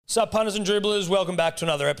Sup, punters and dribblers? Welcome back to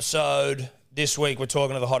another episode. This week, we're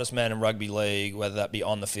talking to the hottest man in rugby league, whether that be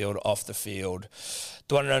on the field, off the field.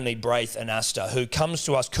 The one and only Braith Anasta, who comes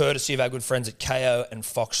to us courtesy of our good friends at KO and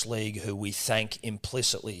Fox League, who we thank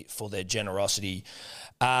implicitly for their generosity.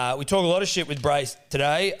 We talk a lot of shit with Braith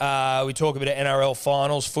today. We talk a bit of NRL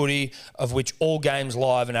finals footy, of which all games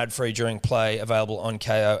live and ad-free during play, available on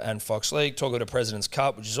KO and Fox League. Talk about a President's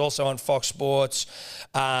Cup, which is also on Fox Sports.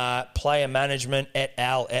 Player management, et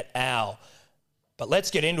al. But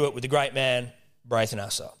let's get into it with the great man, Braith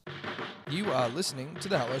Anasta. You are listening to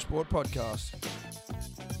the Hello Sport podcast.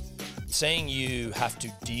 Seeing you have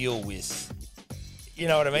to deal with, you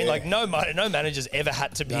know what I mean? Yeah. Like no manager's ever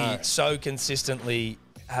had to be so consistently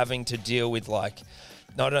having to deal with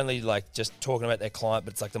not only just talking about their client,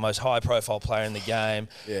 but it's like the most high profile player in the game.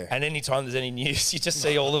 Yeah. And anytime there's any news, you just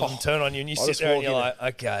see all of them turn on you and you sit there and you're like,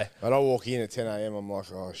 okay. And I walk in at 10 a.m, I'm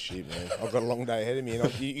like, oh shit, man, I've got a long day ahead of me.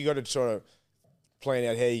 And you got to sort of plan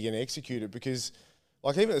out how you're going to execute it, because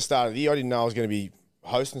even at the start of the year, I didn't know I was going to be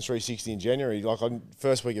hosting 360 in January. On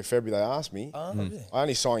first week of February, they asked me. I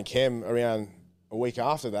only signed Cam around a week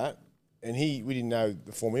after that, and we didn't know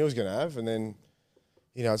the form he was going to have. And then,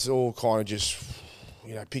 it's all kind of just,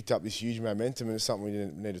 picked up this huge momentum, and it's something we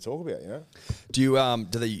didn't need to talk about, Do you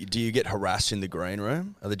do you get harassed in the green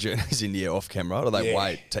room? Are the journeys in the off camera, or do they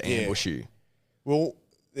wait to ambush you? Well,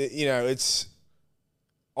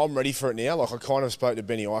 I'm ready for it now. I kind of spoke to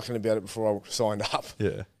Benny Eichen about it before I signed up.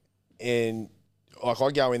 Yeah. And I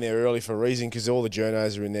go in there early for a reason, because all the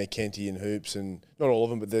journos are in there, Kenty and Hoops, and not all of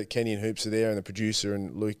them, but the Kenny and Hoops are there, and the producer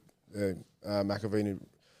and Luke McAveen, who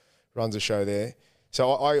runs the show there.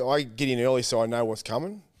 So I get in early so I know what's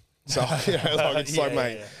coming. So so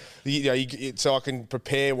I can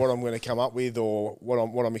prepare what I'm going to come up with, or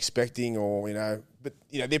what I'm expecting, or But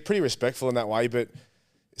they're pretty respectful in that way. But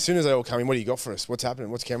as soon as they all come in, what do you got for us? What's happening?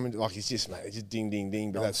 What's Cameron? It's just ding, ding,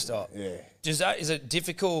 ding. But Non-stop. That's Is it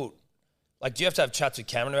difficult? Do you have to have chats with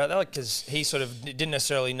Cameron about that? Because he sort of didn't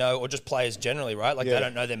necessarily know, or just players generally, right? They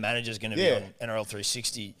don't know their manager's going to be on NRL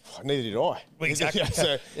 360. Neither did I. Well, exactly.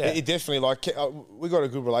 So it definitely, we got a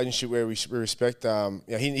good relationship where we respect.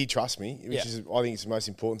 He trusts me, which is, I think, it's the most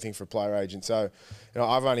important thing for a player agent. So,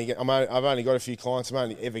 I've only got a few clients. I'm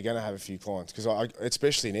only ever going to have a few clients, because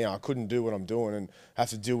especially now, I couldn't do what I'm doing and have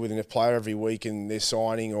to deal with a player every week, and they're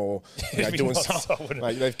signing or doing something.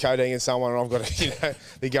 They've coding someone, and I've got to,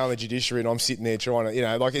 they're going to the judiciary, and I'm sitting there trying to,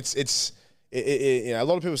 it's a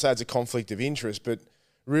lot of people say it's a conflict of interest, but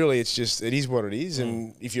really it is what it is.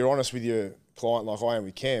 And if you're honest with your client, like I am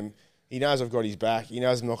with Cam, he knows I've got his back. He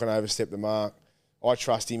knows I'm not going to overstep the mark. I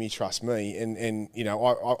trust him. He trusts me. And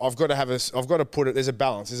I've got to put it. There's a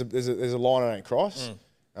balance. There's a line I don't cross.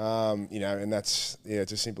 And that's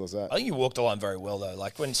it's as simple as that. I think you walked the line very well though.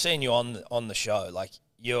 When seeing you on the show,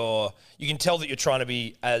 you can tell that you're trying to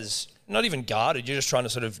be as not even guarded. You're just trying to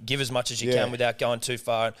sort of give as much as you can without going too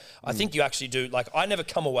far. I think you actually do. I never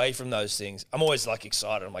come away from those things. I'm always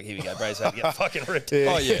excited. I'm like, here we go, Brady's about to get fucking ripped.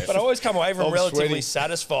 Yeah. Oh yeah. But I always come away from relatively sweaty.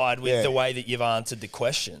 Satisfied with the way that you've answered the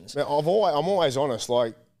questions. Now, I'm always honest.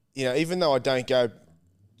 Even though I don't go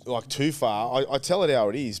too far, I tell it how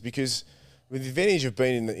it is, because with the advantage of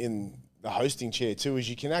being in the hosting chair too, is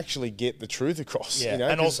you can actually get the truth across. Yeah,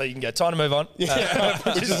 and also you can go, time to move on. Which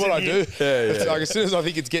is what I do. As soon as I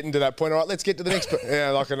think it's getting to that point, all right, let's get to the next.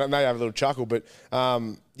 I may have a little chuckle, but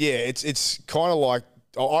it's kind of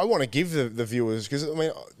I want to give the viewers, because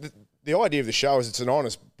the idea of the show is it's an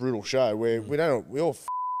honest, brutal show where we don't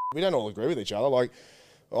all agree with each other.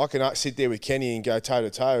 I can sit there with Kenny and go toe to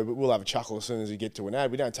toe, but we'll have a chuckle as soon as we get to an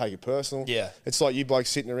ad. We don't take it personal. Yeah. It's like you blokes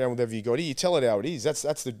sitting around with whatever you got here. You tell it how it is.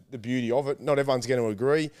 That's the beauty of it. Not everyone's going to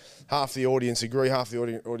agree. Half the audience agree. Half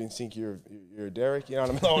the audience think you're a Derek. You know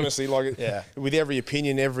what I mean? Honestly, with every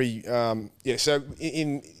opinion, every So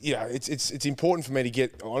it's important for me to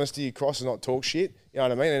get honesty across and not talk shit. You know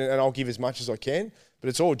what I mean? And I'll give as much as I can, but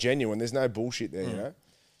it's all genuine. There's no bullshit there. You know.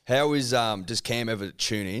 How does Cam ever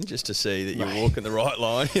tune in just to see that you're walking the right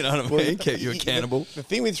line? You know what I mean? Keep you accountable. The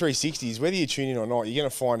thing with 360 is whether you tune in or not, you're going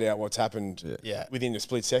to find out what's happened within a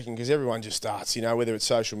split second, because everyone just starts, whether it's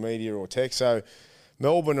social media or text. So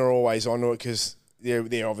Melbourne are always onto it, because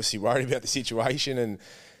they're obviously worried about the situation, and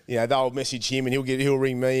they'll message him and he'll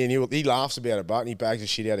ring me, and he laughs about it, and he bags the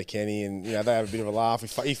shit out of Kenny, and they have a bit of a laugh. He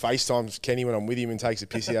FaceTimes Kenny when I'm with him and takes a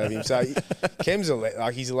piss out of him. So Cam's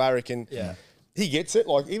he's a larrikin. Yeah. He gets it.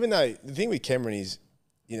 Even though the thing with Cameron is,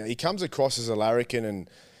 he comes across as a larrikin, and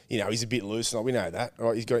he's a bit loose. We know that,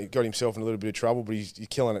 right? He's got himself in a little bit of trouble, but he's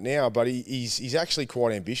killing it now. But he's actually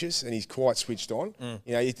quite ambitious and he's quite switched on.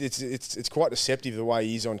 It's quite deceptive the way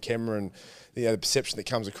he is on camera and the perception that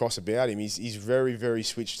comes across about him. He's very, very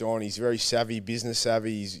switched on. He's very savvy, business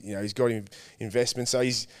savvy. He's got investments, so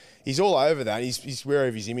he's all over that. He's aware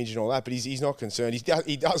of his image and all that, but he's not concerned.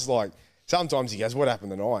 He does like. Sometimes he goes, "What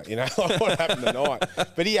happened tonight?" What happened tonight?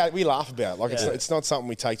 But we laugh about it. Like it's not something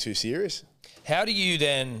we take too serious. How do you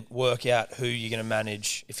then work out who you're going to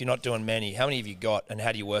manage if you're not doing many? How many have you got, and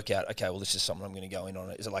how do you work out? Okay, well, this is something I'm going to go in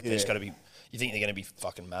on. Is it like there's got to be? You think they're going to be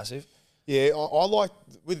fucking massive? Yeah, I like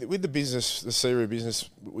with the business, the Seru business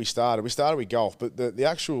we started with golf, but the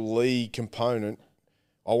actual league component,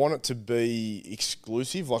 I want it to be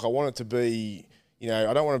exclusive. Like I want it to be.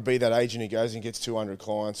 I don't want to be that agent who goes and gets 200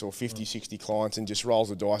 clients or 50, 60 clients and just rolls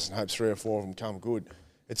the dice and hopes 3 or 4 of them come good.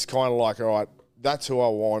 It's kind of like, all right, that's who I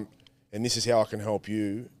want, and this is how I can help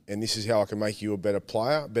you, and this is how I can make you a better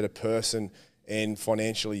player, better person, and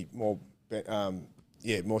financially more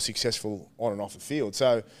successful on and off the field.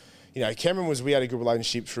 So, Cameron we had a good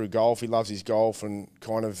relationship through golf. He loves his golf and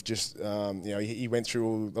kind of just, he went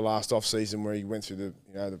through the last off season where he went through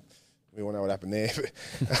we all know what happened there.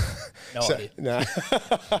 Idea. No.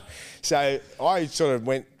 So I sort of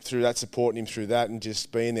went through that, supporting him through that and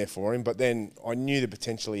just being there for him. But then I knew the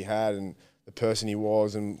potential he had and the person he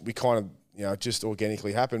was, and we kind of, just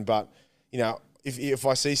organically happened. But, if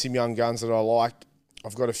I see some young guns that I like,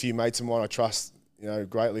 I've got a few mates of mine I trust,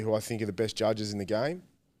 greatly, who I think are the best judges in the game.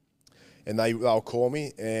 And they'll call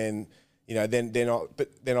me and,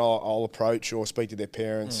 then I'll approach or speak to their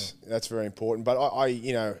parents. That's very important. But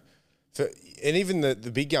and even the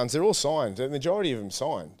big guns, they're all signed. The majority of them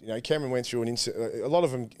signed. Cameron went through a lot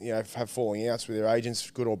of them, have falling outs with their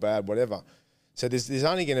agents, good or bad, whatever. So there's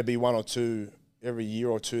only going to be 1 or 2 every year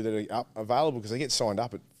or 2 that are available because they get signed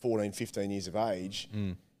up at 14, 15 years of age.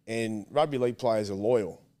 And rugby league players are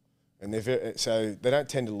loyal, and so they don't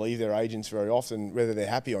tend to leave their agents very often, whether they're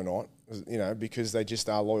happy or not. Because they just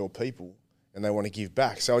are loyal people and they want to give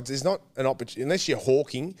back. So there's not an opportunity unless you're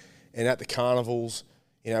hawking and at the carnivals.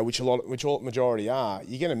 Which majority are,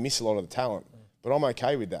 you're going to miss a lot of the talent. But I'm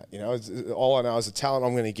okay with that. All I know is the talent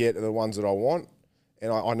I'm going to get are the ones that I want,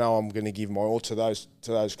 and I know I'm going to give my all to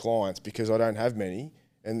those clients because I don't have many,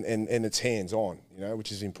 and it's hands on,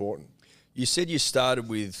 which is important. You said you started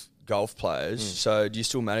with golf players, so do you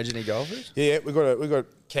still manage any golfers? Yeah, we got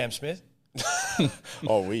Cam Smith.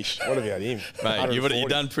 I wish. What about him? Mate, you've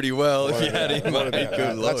done pretty well if you had him. Mate.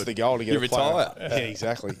 Good Lord. That's the goal to get you a retire. Player. Yeah,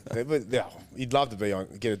 exactly. But you'd love to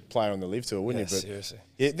get a player on the live tour, wouldn't you? But Seriously.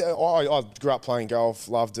 Yeah, I grew up playing golf,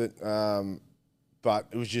 loved it, but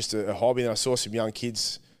it was just a hobby. And I saw some young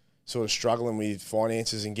kids sort of struggling with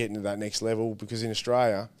finances and getting to that next level because in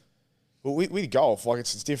Australia, well, with golf, like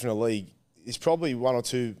it's different a league. It's probably 1 or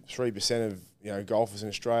 2, 3% of golfers in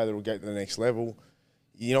Australia that will get to the next level.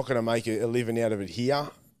 You're not going to make a living out of it here.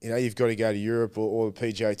 You've got to go to Europe or the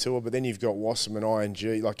PGA Tour, but then you've got Wassam and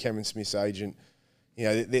ING, like Cameron Smith's agent.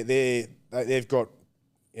 They've got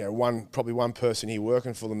probably one person here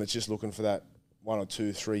working for them that's just looking for that 1 or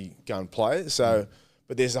 2, 3 gun players. So,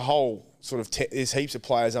 but there's a whole sort of there's heaps of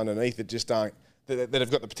players underneath that just aren't that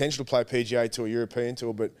have got the potential to play PGA Tour, European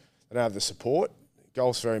Tour, but they don't have the support.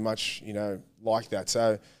 Golf's very much like that.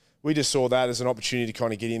 So we just saw that as an opportunity to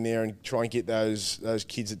kind of get in there and try and get those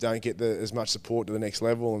kids that don't get as much support to the next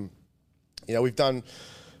level. And we've done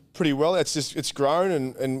pretty well. It's grown,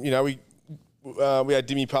 and we had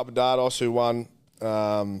Dimi Papadatos who won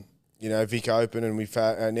Vic Open,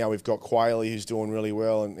 and now we've got Quayle who's doing really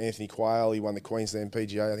well, and Anthony Quayle, he won the Queensland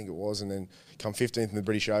PGA, I think it was, and then come 15th in the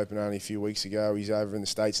British Open only a few weeks ago. He's over in the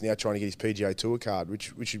States now trying to get his PGA Tour card,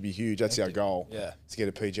 which would be huge. That's our goal, to get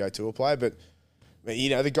a PGA Tour player. But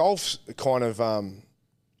the golf's kind of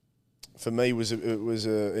for me was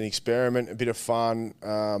an experiment, a bit of fun,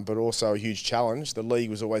 but also a huge challenge. The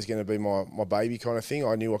league was always going to be my baby kind of thing.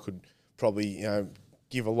 I knew I could probably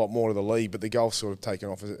give a lot more to the league, but the golf's sort of taken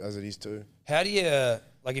off as it is too. How do you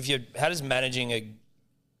how does managing a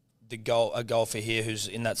golfer here who's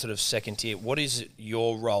in that sort of second tier, what is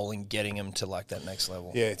your role in getting him to like that next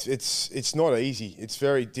level? Yeah, it's not easy. It's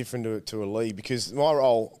very different to a league because my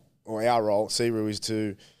role or our role at Seru is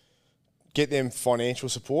to get them financial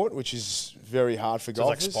support, which is very hard for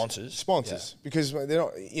golfers. It's like sponsors, because they're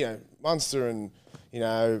not Munster and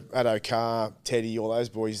Addo Carr, Teddy, all those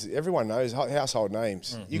boys. Everyone knows household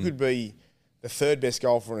names. You could be the 3rd best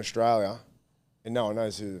golfer in Australia, and no one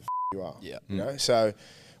knows who the you are. Yeah. So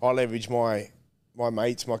I leverage my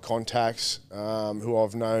mates, my contacts, who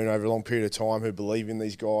I've known over a long period of time, who believe in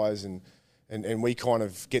these guys, and we kind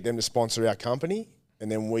of get them to sponsor our company.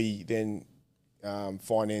 and then we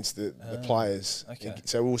finance the players. okay.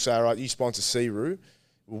 So we'll say, all right, you sponsor Searoo,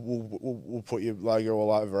 we'll put your logo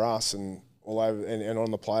all over us and all over and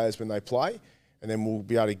on the players when they play, and then we'll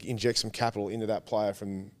be able to inject some capital into that player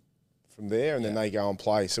from there, and then they go and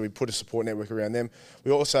play. So we put a support network around them.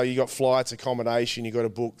 We also, you got flights, accommodation, you got to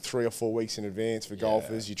book 3 or 4 weeks in advance for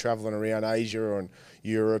golfers. You're traveling around Asia and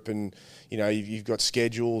Europe, and you've got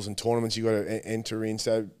schedules and tournaments you got to enter in.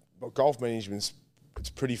 So golf management's it's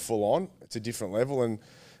pretty full on. It's a different level, and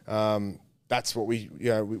that's what we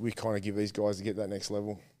kind of give these guys to get that next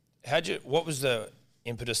level. What was the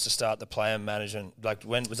impetus to start the player management? Like,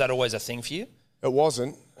 when was that always a thing for you? It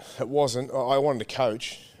wasn't. I wanted to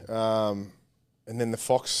coach, and then the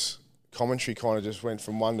Fox commentary kind of just went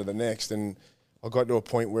from one to the next, and I got to a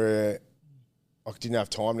point where I didn't have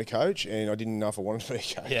time to coach, and I didn't know if I wanted to be a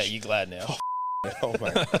coach. Yeah, you're glad now. Oh,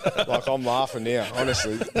 mate. Like, I'm laughing now,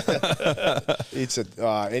 honestly. It's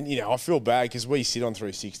I feel bad because we sit on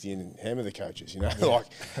 360 and hammer the coaches, Yeah.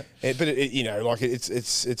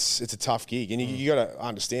 It's a tough gig, and you got to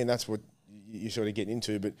understand that's what you sort of get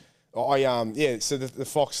into. But so the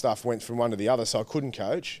Fox stuff went from one to the other, so I couldn't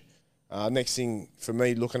coach. Next thing for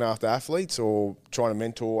me, looking after athletes or trying to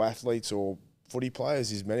mentor athletes or footy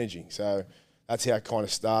players is managing. So that's how it kind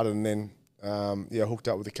of started, and then I hooked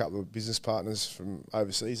up with a couple of business partners from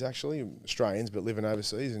overseas, actually, Australians, but living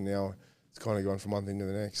overseas, and now it's kind of gone from one thing to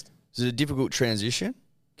the next. Is it a difficult transition,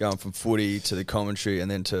 going from footy to the commentary and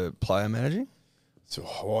then to player managing? So,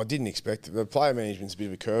 I didn't expect it. The player management's a bit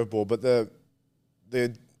of a curveball, but the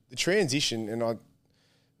transition, and I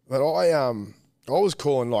was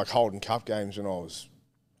calling like Holden Cup games when I was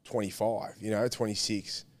 25,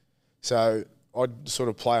 26. So I'd sort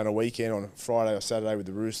of play on a weekend on a Friday or Saturday with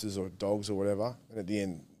the Roosters or Dogs or whatever, and at the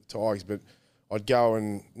end, the Tigers. But I'd go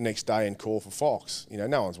and next day and call for Fox.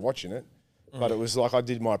 No one's watching it. But it was like I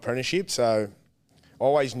did my apprenticeship, so I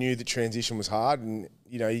always knew that transition was hard. And,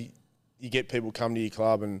 you get people come to your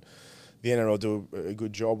club, and the NRL do a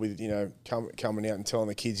good job with, coming out and telling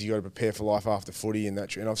the kids you got to prepare for life after footy and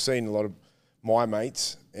that. And I've seen a lot of my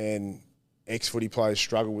mates and ex-footy players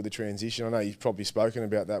struggle with the transition. I know you've probably spoken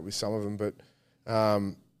about that with some of them, but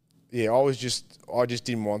I just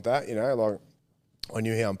didn't want that, like I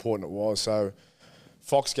knew how important it was. So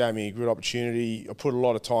Fox gave me a good opportunity. I put a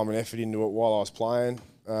lot of time and effort into it while I was playing,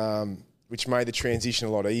 which made the transition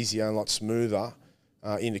a lot easier and a lot smoother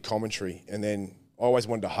into commentary. And then I always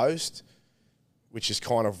wanted to host, which is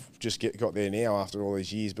kind of just got there now after all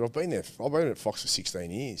these years. But I've been at Fox for 16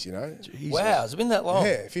 years, Jeez. Wow, has it been that long?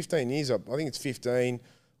 Yeah, 15 years. I think it's 15.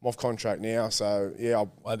 I'm off contract now, so yeah.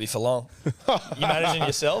 Won't be for long. You managing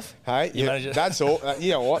yourself? Hey, that's all.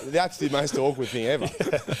 You know what? That's the most awkward thing ever.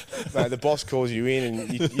 Mate, the boss calls you in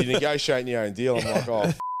and you're negotiating your own deal. I'm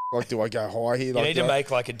like, like, do I go high here? You need to make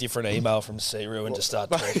like a different email from Searoo and just start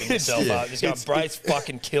talking yourself up. Just going, Braith's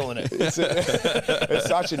fucking killing it. It's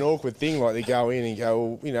such an awkward thing. Like, they go in and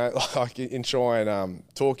go, like, and try and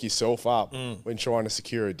talk yourself up when trying to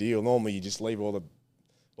secure a deal. Normally, you just leave all the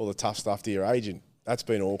tough stuff to your agent. That's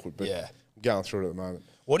been awkward, but I'm going through it at the moment.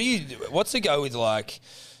 What's the go with, like,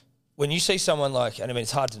 when you see someone like, and I mean,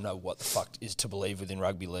 it's hard to know what the fuck is to believe within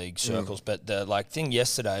rugby league circles, but the thing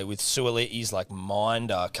yesterday with Suolii's like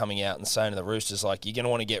minder coming out and saying to the Roosters, like, you're going to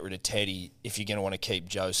want to get rid of Teddy if you're going to want to keep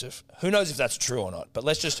Joseph. Who knows if that's true or not, but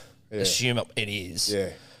let's just assume it is. Yeah.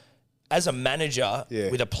 As a manager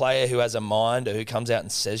with a player who has a minder who comes out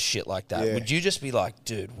and says shit like that, would you just be like,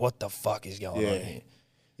 dude, what the fuck is going on here?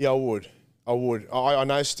 Yeah, I would. I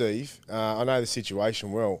know Steve. I know the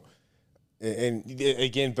situation well. And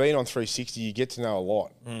again, being on 360, you get to know a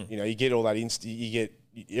lot. You get all that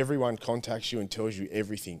everyone contacts you and tells you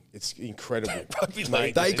everything. It's incredible.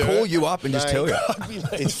 Mate, they call you up and just tell you.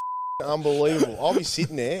 It's unbelievable. I'll be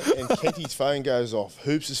sitting there and Kenty's phone goes off,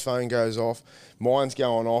 Hoops' phone goes off, mine's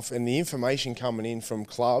going off, and the information coming in from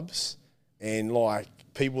clubs and like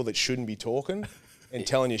people that shouldn't be talking and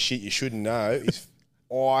telling you shit you shouldn't know is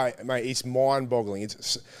mate, it's mind-boggling.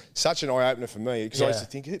 It's such an eye-opener for me because I used to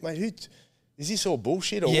think, mate, is this all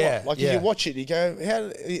bullshit or what? Like, you watch it, you go, how are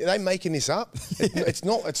they making this up?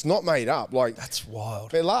 It's not made up. Like, that's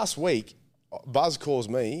wild. But last week, Buzz calls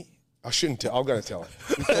me. I shouldn't tell. I've got to tell him.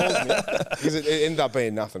 He calls me because it ended up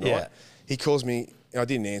being nothing, right? He calls me. I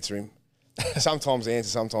didn't answer him. Sometimes I answer,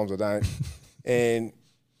 sometimes I don't. And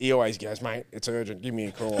he always goes, mate, it's urgent. Give me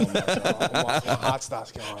a call. I'm like, my heart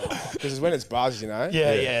starts going, because when it's Buzz, Yeah,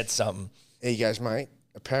 it's something. He goes, mate,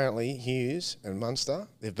 apparently Hughes and Munster,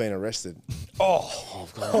 they've been arrested. Oh.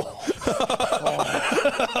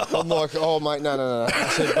 I'm like, oh, mate, no. I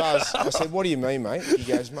said, Buzz, what do you mean, mate? He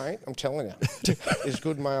goes, mate, I'm telling you, there's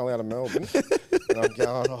good mail out of Melbourne. And I'm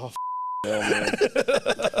going, oh, hell, man.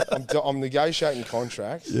 I'm negotiating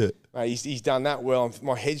contracts. Yeah. Mate, he's done that well.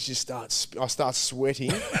 My head just I start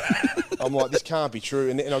sweating. I'm like, this can't be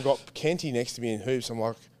true. And I got Kenty next to me in hoops. I'm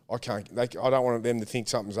like, I don't want them to think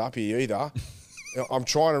something's up here either. I'm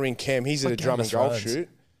trying to ring Cam. He's at a drum and golf shoot.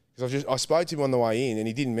 Because I spoke to him on the way in and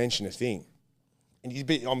he didn't mention a thing.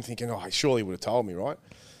 And I'm thinking, oh, he surely would have told me, right?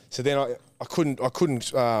 So then I couldn't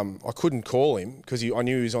call him because I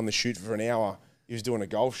knew he was on the shoot for an hour. He was doing a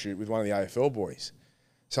golf shoot with one of the AFL boys.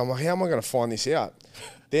 So I'm like, how am I going to find this out?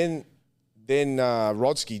 Then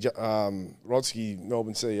Rodsky,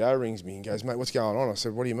 Melbourne CEO, rings me and goes, mate, what's going on? I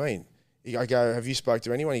said, what do you mean? I go, have you spoke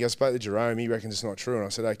to anyone? He goes, spoke to Jerome. He reckons it's not true. And I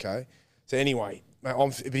said, okay. So anyway, mate,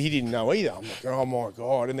 but he didn't know either. I'm like, oh my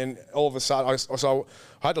God. And then all of a sudden, I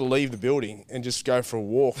had to leave the building and just go for a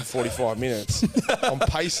walk for 45 minutes. I'm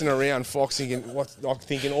pacing around Fox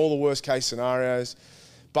thinking all the worst case scenarios.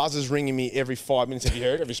 Buzz is ringing me every 5 minutes. Have you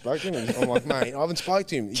heard? Have you spoken to him? I'm like, mate, I haven't spoke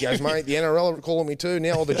to him. He goes, mate, the NRL are calling me too.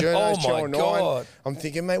 Now all the journos, Channel 9. I'm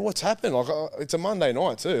thinking, mate, what's happened? Like, it's a Monday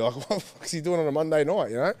night too. Like, what the fuck's he doing on a Monday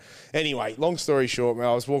night, you know? Anyway, long story short, man,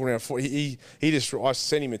 I was walking around. I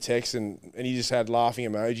sent him a text and he just had laughing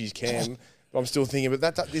emojis, Cam. I'm still thinking,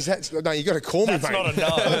 but no, you got to call me, mate. That's not a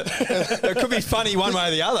no. It could be funny one way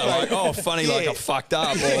or the other. Like, oh, funny, like I fucked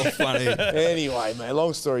up, or funny. Anyway, man,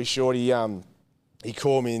 long story short, he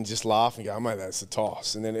called me and just laughed and go, oh, mate, that's a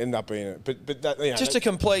toss. And then ended up being it. But that, just a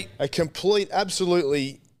complete,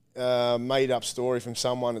 absolutely made up story from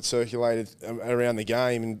someone that circulated around the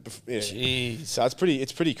game. And jeez. So it's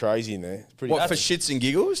pretty crazy in there. What, for shits and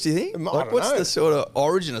giggles, do you think? I Like, don't what's know. the sort of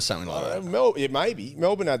origin of something like that? Maybe.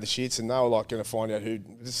 Melbourne had the shits and they were like going to find out who.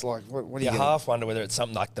 It's like, what are you you gonna, half wonder whether it's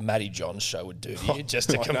something like the Matty Johns show would do to you, just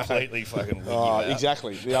to completely fucking wig you out.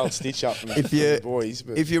 exactly. The old stitch up from If the boys.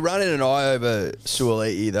 But if you're running an eye over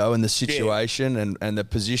Suaalii, though, and the situation and the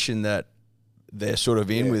position that they're sort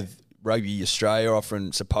of in with Rugby Australia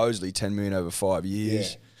offering supposedly 10 million over 5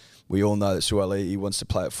 years, we all know that Suaalii wants to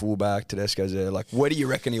play at fullback. Tedesco's there. Like, where do you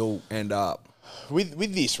reckon he'll end up?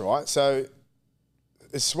 with this, right? So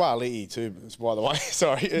it's Suaalii too, by the way.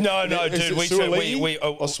 Sorry. No, dude. We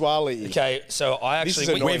or Suaalii. Okay, so I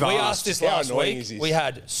actually we asked this How last annoying week. is this? We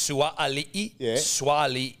had Suaalii,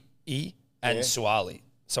 Suaalii, and Suaalii.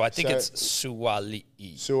 So I think it's Suaalii.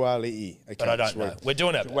 Suaalii. Okay, But I don't know. We're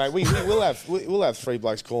doing it. Wait, we'll have three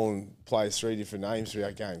blokes calling players three different names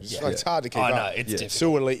throughout games. It's hard to keep up. I know, it's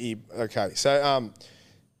difficult. Suaalii. Okay, so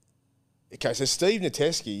so Steve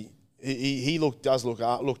Nateski, he looked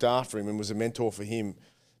after him and was a mentor for him,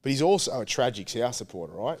 but he's also a tragic South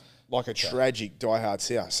supporter, right? Like a tragic diehard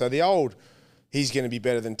South. So he's going to be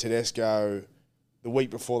better than Tedesco the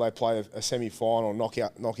week before they play a semi-final,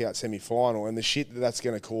 knockout semi-final, and the shit that's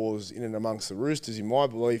going to cause in and amongst the Roosters, in my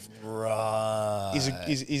belief,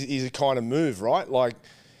 is a kind of move, right? Like,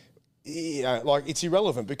 like it's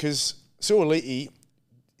irrelevant because Suaalii,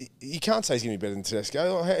 you can't say he's going to be better than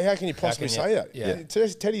Tedesco. How can you possibly say that? Yeah.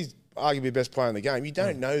 Teddy's arguably the best player in the game. You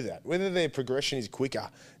don't know that. Whether their progression is quicker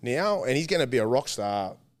now, and he's going to be a rock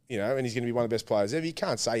star, and he's going to be one of the best players ever. You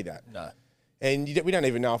can't say that. No. And we don't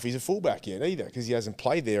even know if he's a fullback yet either because he hasn't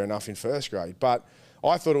played there enough in first grade. But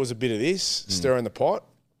I thought it was a bit of this, stirring the pot,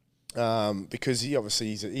 because he's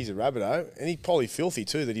a Rabbitoh, and he's probably filthy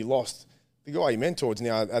too that he lost the guy he mentored's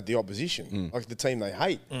now at the opposition, like the team they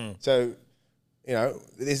hate. So,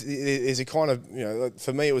 there's a kind of,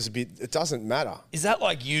 for me it was a bit, it doesn't matter. Is that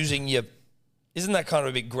like using your? Isn't that kind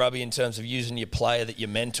of a bit grubby in terms of using your player that you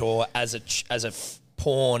mentor as a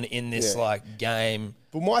pawn in this game?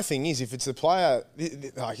 But my thing is, if it's a player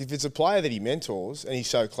that he mentors and he's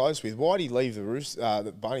so close with, why did he leave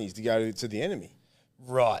the Bunnies to go to the enemy?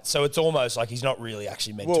 Right. So it's almost like he's not really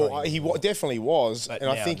actually mentoring. Well, he definitely was, and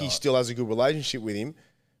I think he still has a good relationship with him.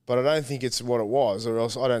 But I don't think it's what it was, or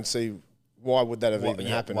else I don't see why would that have even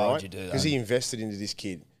happened, why right? would you do that? Because he invested into this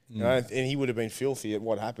kid, and he would have been filthy at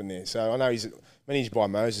what happened there. So I know he's managed by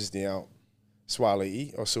Moses now.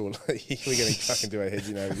 Suaalii or Suaalii. We're going to fucking do our heads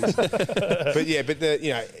in over this. But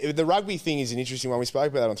the rugby thing is an interesting one. We spoke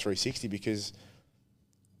about that on 360 because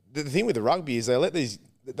the thing with the rugby is they let these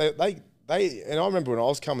they and I remember when I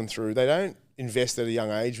was coming through, they don't invest at a young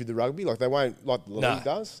age with the rugby. Like they won't, like the league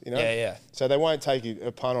does, Yeah. So they won't take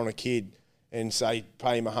a punt on a kid and say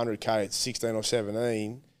pay him 100K at 16 or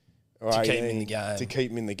 17 or 18 keep him in the game. to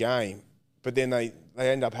keep him in the game. But then they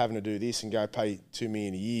end up having to do this and go pay $2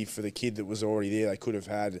 million a year for the kid that was already there. They could have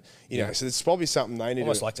had, you know. So it's probably something they need.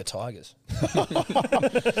 Almost like the Tigers.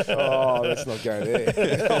 Oh, let's not go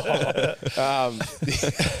there.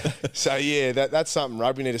 So yeah, that's something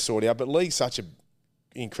rugby need to sort out. But league's such a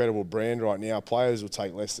incredible brand right now. Players will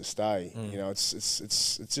take less to stay. You know,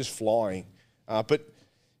 it's just flying. But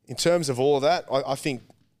in terms of all of that, I think,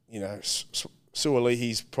 you know,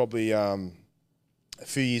 Sualihi's probably a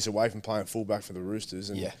few years away from playing fullback for the Roosters,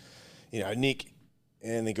 and you know, Nick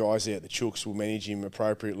and the guys there at the Chooks will manage him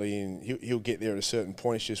appropriately, and he'll get there at a certain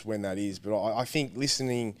point. It's just when that is. But I think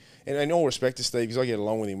listening, and in all respect to Steve, because I get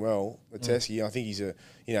along with him well, Leteski, I think he's a,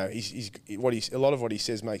 you know, a lot of what he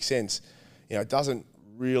says makes sense. You know, it doesn't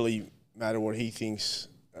really matter what he thinks.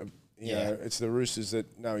 You know, it's the Roosters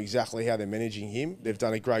that know exactly how they're managing him. They've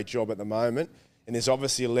done a great job at the moment, and there's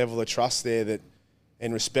obviously a level of trust there that,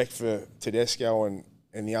 and respect for Tedesco and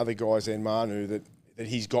the other guys and Manu that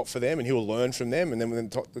he's got for them, and he'll learn from them, and then when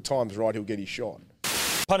the time's right, he'll get his shot.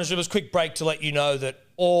 Punters, it was a quick break to let you know that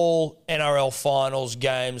all NRL finals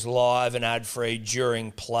games live and ad-free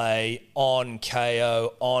during play on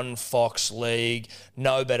KO, on Fox League.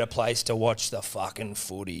 No better place to watch the fucking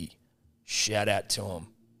footy. Shout out to him.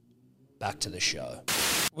 Back to the show.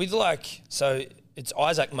 So it's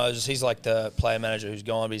Isaac Moses. He's like the player manager who's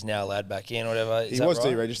gone, but he's now allowed back in or whatever. He was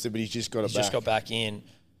deregistered, but he's just got it back. He's just got back in.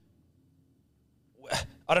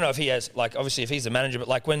 I don't know if he has, like, obviously if he's the manager, but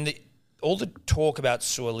like when all the talk about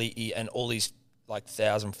Suali'i and all these like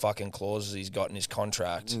 1,000 fucking clauses he's got in his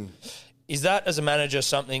contract, is that as a manager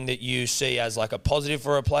something that you see as like a positive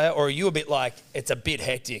for a player, or are you a bit like it's a bit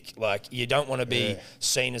hectic, like you don't want to be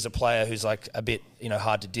seen as a player who's like a bit, you know,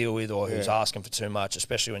 hard to deal with, or who's asking for too much,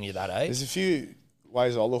 especially when you're that age? There's a few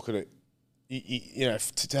ways I look at it. You know,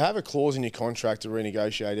 to have a clause in your contract to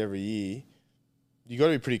renegotiate every year, you got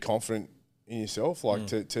to be pretty confident in yourself, like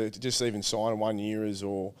to just even sign 1 year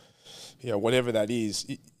or, you know, whatever that is.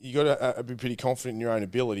 You got to be pretty confident in your own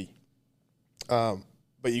ability.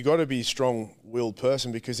 But you got to be a strong-willed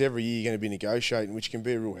person, because every year you're going to be negotiating, which can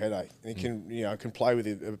be a real headache. And it can play with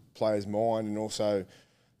a player's mind and also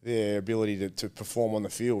their ability to perform on the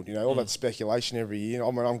field. You know, all that speculation every year.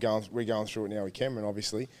 I mean, we're going through it now with Cameron,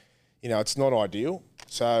 obviously. You know, it's not ideal.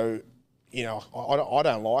 So, you know, I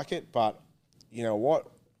don't like it, but you know what?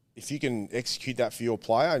 If you can execute that for your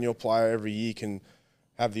player, and your player every year can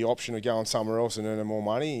have the option of going somewhere else and earning more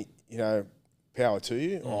money, you know, power to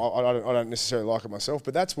you. I don't necessarily like it myself,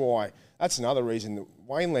 but that's another reason that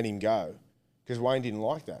Wayne let him go, because Wayne didn't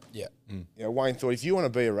like that. Yeah. You know, Wayne thought, if you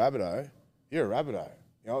want to be a Rabbitoh, you're a Rabbitoh.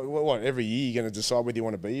 You know, what, every year you're going to decide whether you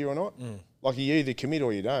want to be here or not? Like, you either commit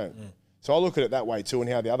or you don't. So I look at it that way too,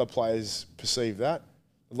 and how the other players perceive that.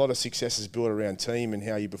 A lot of success is built around team and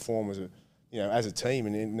how you perform as a team,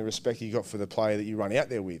 and in the respect you got for the player that you run out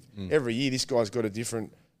there with. Every year this guy's got a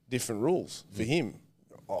different rules for him.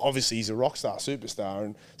 Obviously he's a rock star, superstar,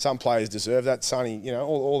 and some players deserve that. Sonny, you know,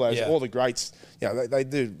 all the greats, you know, they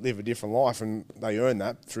do live a different life, and they earn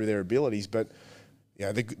that through their abilities. But you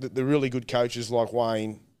know, the really good coaches like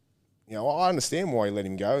Wayne, you know, I understand why he let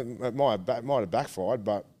him go. It might have backfired,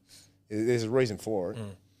 but there's a reason for it.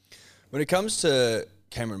 When it comes to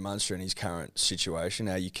Cameron Munster and his current situation,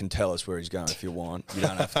 now you can tell us where he's going if you want. You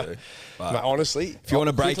don't have to. But mate, honestly, if you want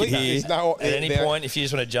to break it here, at any point, if you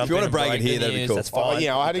just want to jump, if you want to break it here, that'd be cool. That's fine.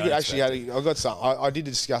 Yeah, I got some. I did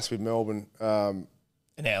discuss with Melbourne.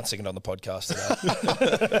 Announcing it on the podcast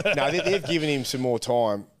today. No, they've given him some more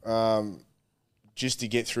time just to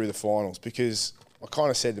get through the finals, because I kind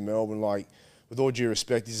of said to Melbourne, like, with all due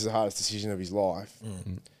respect, this is the hardest decision of his life.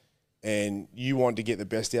 And you want to get the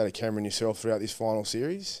best out of Cameron yourself throughout this final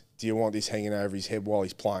series. Do you want this hanging over his head while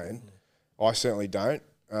he's playing? I certainly don't.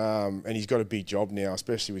 And he's got a big job now,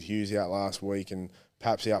 especially with Hughes out last week and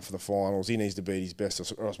Pap's out for the finals. He needs to beat his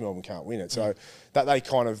best, or else Melbourne can't win it. So that they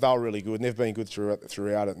were really good, and they've been good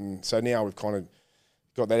throughout it. And so now we've kind of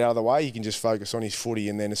got that out of the way. He can just focus on his footy,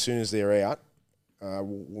 and then as soon as they're out,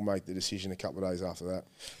 we'll make the decision a couple of days after that.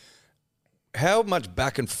 How much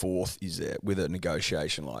back and forth is there with a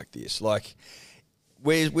negotiation like this? Like,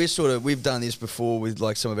 we've done this before with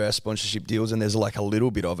like some of our sponsorship deals, and there's like a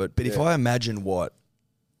little bit of it. But if I imagine what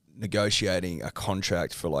negotiating a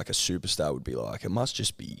contract for like a superstar would be like, it must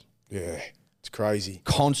just be it's crazy,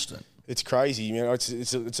 constant. It's crazy. You know, it's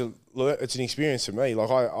an experience for me.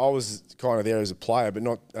 Like I was kind of there as a player, but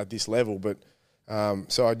not at this level. But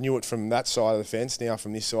so I knew it from that side of the fence. Now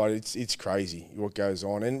from this side, it's crazy what goes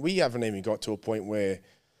on, and we haven't even got to a point where,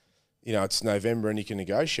 you know, it's November and you can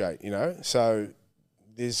negotiate. You know, so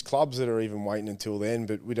there's clubs that are even waiting until then,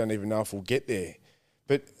 but we don't even know if we'll get there.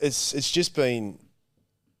 But it's just been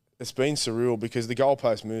it's been surreal because the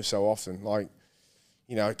goalpost moves so often. Like,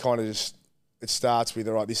 you know, it kind of just, it starts with,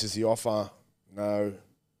 all right, this is the offer. No,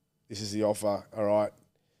 this is the offer. All right,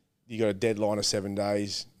 you got a deadline of 7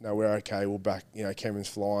 days. No, we're okay. We'll back. You know, Cameron's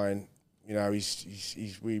flying. You know,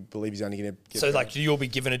 we believe he's only going to get. So, like, you'll be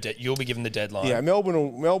given the deadline. Yeah,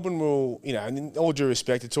 Melbourne will. You know, and in all due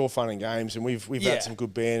respect, it's all fun and games, and we've had some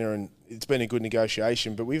good banter, and it's been a good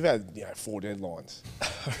negotiation. But we've had 4 deadlines,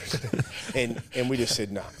 and we just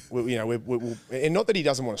said no. We'll, and not that he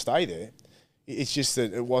doesn't want to stay there. It's just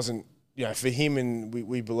that it wasn't. You know, for him, and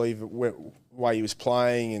we believe the way he was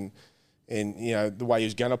playing, and you know the way he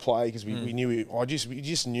was going to play, because we knew. We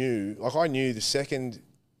just knew. Like, I knew the second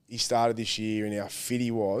he started this year and how fit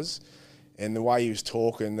he was and the way he was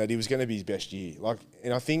talking, that he was going to be his best year. Like,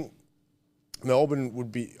 and I think Melbourne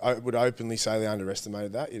would openly say they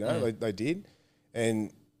underestimated that, you know, they did.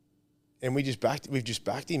 And we've just backed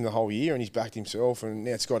him the whole year, and he's backed himself, and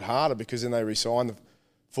now it's got harder because then they re-signed the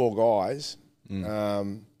 4 guys.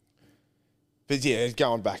 But yeah,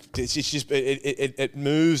 going back, it's just it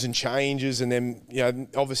moves and changes, and then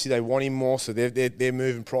obviously they want him more, so they're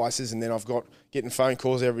moving prices, and then I've got getting phone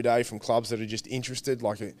calls every day from clubs that are just interested,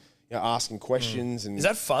 like asking questions. And is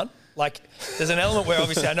that fun? Like, there's an element where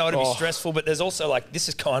obviously I know it'll be stressful, but there's also like this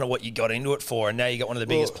is kind of what you got into it for, and now you got one of the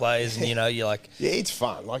biggest players, and you're like, yeah, it's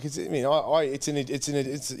fun. Like it's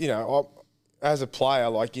as a player,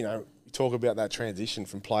 like you talk about that transition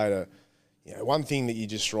from player to. One thing that you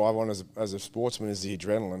just strive on as a sportsman is the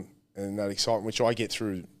adrenaline and that excitement, which I get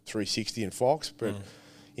through 360 and Fox. But,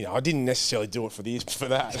 I didn't necessarily do it for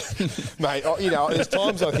that. Mate, there's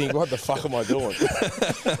times I think, what the fuck am I doing?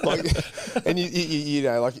 Like, and you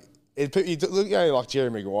look like Jerry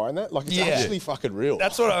Maguire and that. Like, it's actually fucking real.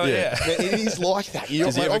 That's what It is like that.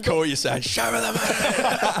 Does he ever call you saying, show me the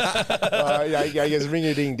money? He goes,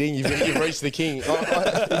 ring-a-ding-ding, you've reached the king. He got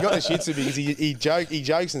the shits at me because he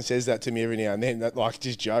jokes and says that to me every now and then, that, like,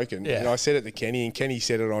 just joking. Yeah. And I said it to Kenny, and Kenny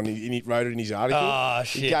said it he wrote it in his article. Oh,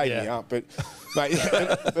 shit, he gave me up. But, mate,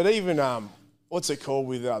 but even, what's it called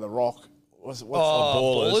with The Rock? What's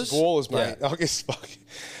Ballers, mate. Yeah. I guess,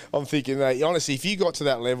 I'm thinking, mate, honestly, if you got to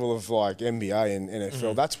that level of like NBA and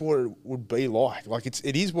NFL, that's what it would be like. Like it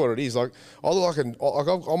is what it is. Like I'm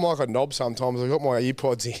like a knob sometimes. I got my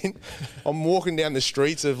earpods in. I'm walking down the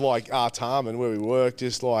streets of like Artarmon where we work,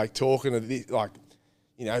 just like talking to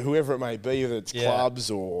whoever it may be, whether it's clubs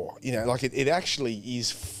or like it actually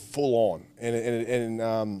is full on,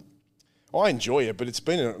 and I enjoy it. But it's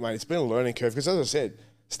been a learning curve because, as I said,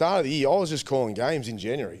 start of the year, I was just calling games in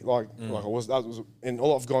January. Like I was, and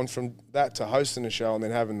all I've gone from that to hosting a show and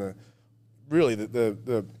then having the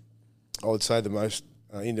I would say the most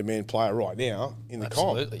in-demand player right now in the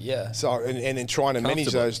comp. Absolutely, yeah. So and then trying to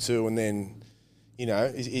manage those two, and then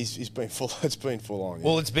it's been full. It's been full on. Yeah.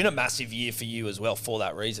 Well, it's been a massive year for you as well for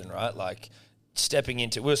that reason, right? Like, stepping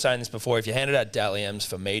into, we were saying this before, if you handed out Dally M's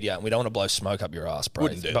for media, and we don't want to blow smoke up your ass, bro,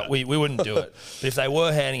 we wouldn't do it. But if they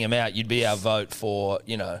were handing them out, you'd be our vote for,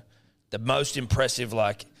 the most impressive,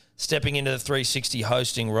 like, stepping into the 360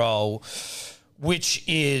 hosting role, which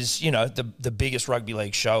is, the biggest rugby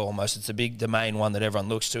league show almost. It's the main one that everyone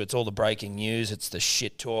looks to. It's all the breaking news. It's the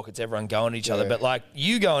shit talk. It's everyone going at each other. But, like,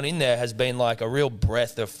 you going in there has been, like, a real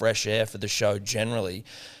breath of fresh air for the show generally.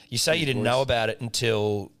 You say you didn't know about it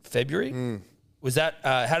until February? Was that,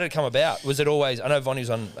 how did it come about? Was it always, I know Vonnie was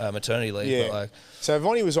on maternity leave, but like. So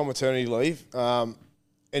Vonnie was on maternity leave, and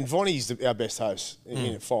Vonnie's our best host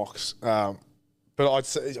in at Fox. But I'd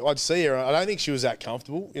see her, I don't think she was that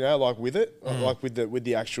comfortable, like with it, like with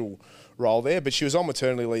the actual role there, but she was on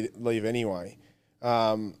maternity leave anyway.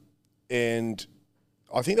 And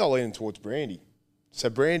I think they were leaning towards Brandy. So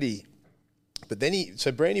Brandy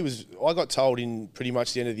I got told in pretty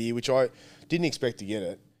much the end of the year, which I didn't expect to get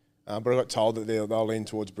it. But I got told that they'll lean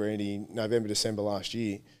towards Brandy in November, December last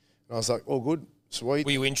year. And I was like, oh, good, sweet.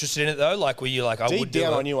 Were you interested in it, though? Like, were you like, I would do it? Deep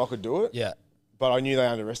down, I knew I could do it. Yeah. But I knew they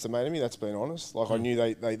underestimated me, that's being honest. Like, I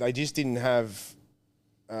knew they just didn't have...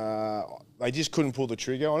 they just couldn't pull the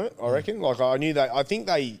trigger on it, I reckon. Like, I think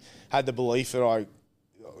they had the belief that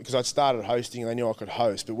because I'd started hosting and they knew I could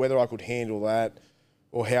host, but whether I could handle that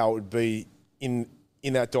or how it would be in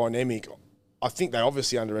that dynamic, I think they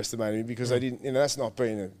obviously underestimated me because they didn't... that's not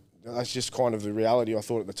being that's just kind of the reality I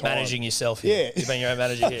thought at the time. Managing yourself here. Yeah. You've been your own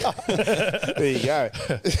manager here. There you go.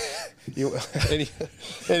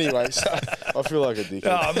 Anyway, so I feel like a dickhead.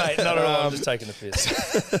 Oh, mate, not at all. I'm just taking the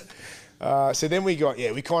piss. So then we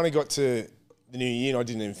kind of got to the new year and I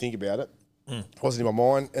didn't even think about it. It wasn't in my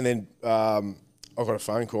mind. And then I got a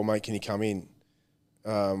phone call, mate, can you come in?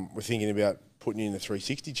 We're thinking about putting you in the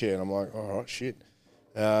 360 chair. And I'm like, all right, shit.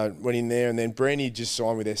 Went in there, and then Brandy just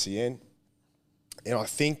signed with SEN. And I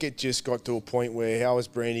think it just got to a point where how was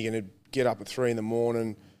Brandy going to get up at 3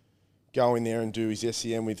 a.m, go in there and do his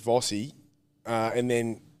SEN with Vossi, and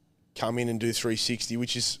then come in and do 360,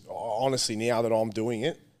 which is honestly, now that I'm doing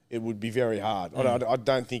it, it would be very hard. I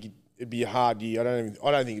don't think it'd be a hard year. I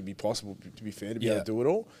don't think it'd be possible, to be fair, to be able to do it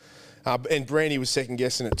all. And Brandy was second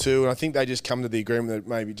guessing it too, and I think they just come to the agreement that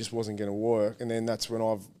maybe it just wasn't going to work. And then that's when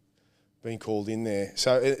I've been called in there.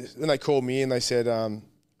 So then they called me in. They said,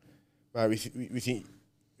 "Mate, we think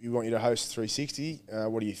we want you to host 360.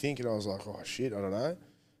 What do you think?" And I was like, "Oh shit, I don't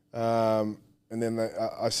know." And then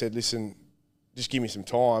I said, "Listen, just give me some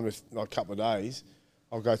time, like a couple of days.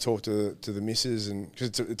 I'll go talk to the missus, and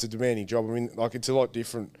because it's a demanding job. I mean, like it's a lot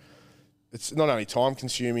different. It's not only time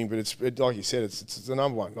consuming, but it's like you said, it's the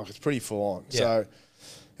number one. Like it's pretty full on." Yeah. So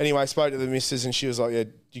anyway, I spoke to the missus, and she was like, "Yeah,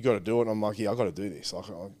 you got to do it." And I'm like, "Yeah, I got to do this. Like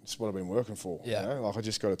it's what I've been working for. Yeah. You know? Like I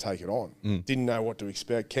just got to take it on." Didn't know what to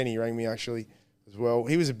expect. Kenny rang me actually as well.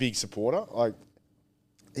 He was a big supporter. Like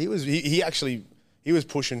he was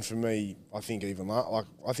pushing for me. I think even like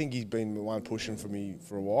I think he's been the one pushing for me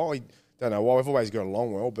for a while. I don't know why. We've always got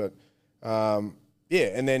along well, but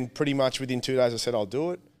yeah. And then pretty much within 2 days, I said I'll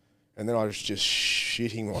do it. And then I was just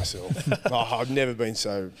shitting myself. I've never been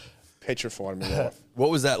so petrified in my life. What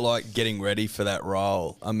was that like getting ready for that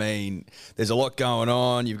role? I mean, there's a lot going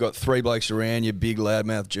on. You've got 3 blokes around you, big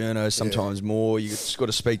loudmouth journos, sometimes more. You just got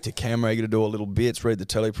to speak to camera. You got to do all little bits, read the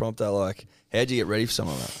teleprompter. Like, how'd you get ready for some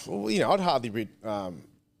of that? Well, you know, I'd hardly read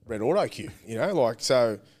auto cue. You know, like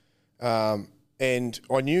so, and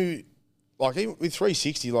I knew, like even with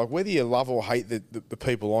 360, like whether you love or hate the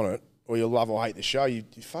people on it, or you love or hate the show, you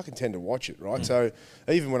fucking tend to watch it, right? So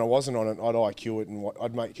even when I wasn't on it, I'd IQ it and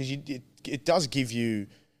I'd make, because it does give you,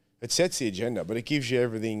 it sets the agenda, but it gives you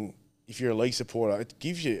everything. If you're a league supporter, it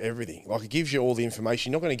gives you everything. Like it gives you all the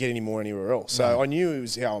information. You're not going to get any more anywhere else. So I knew it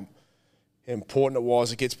was how important it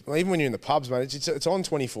was. It gets, even when you're in the pubs, mate, it's on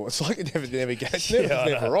 24. It's like it never gets,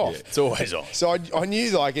 never off. Yeah, it's always on. So I knew,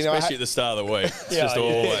 like, you know, especially at the start of the week. It's just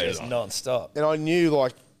always on. Non-stop. And I knew,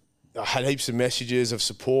 like, I had heaps of messages of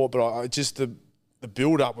support, but I just the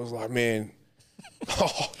build-up was like, man,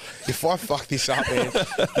 if I fuck this up, man,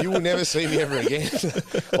 you will never see me ever again.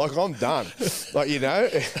 Like, I'm done. Like, you know,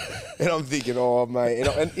 and I'm thinking, oh, mate,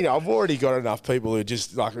 and you know, I've already got enough people who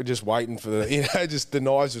just are just waiting for the, you know, just the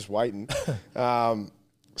knives just waiting. So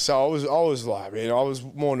I was like, man, I was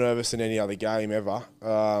more nervous than any other game ever,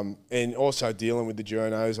 and also dealing with the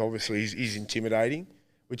journos. Obviously, he's intimidating.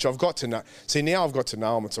 Which I've got to know. See, now I've got to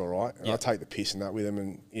know him. It's all right. And I take the piss and that with him,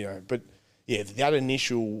 and you know. But yeah, that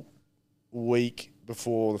initial week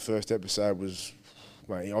before the first episode was,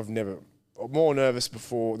 mate, I'm more nervous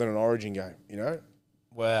before than an Origin game. You know.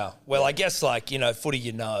 Wow. Well, I guess like, you know, footy,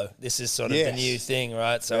 you know, this is sort of the new thing,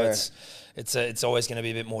 right? So it's always going to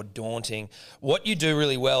be a bit more daunting. What you do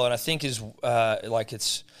really well, and I think is I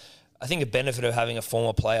think a benefit of having a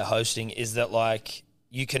former player hosting is that like,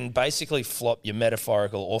 you can basically flop your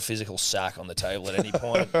metaphorical or physical sack on the table at any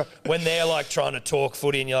point when they're like trying to talk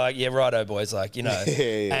footy and you're like, yeah, righto, boys, like, you know,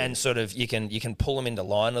 and sort of you can pull them into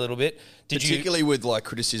line a little bit. Particularly with like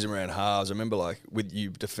criticism around halves. I remember like with you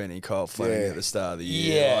defending Kyle Flanagan at the start of the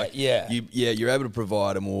year. You're able to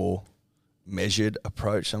provide a more measured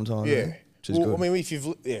approach sometimes. Yeah. Which is good. I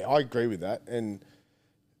mean, I agree with that. And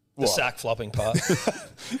the sack flopping part.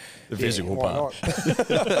 The physical part.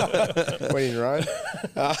 When in Rome.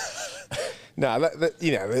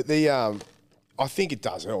 I think it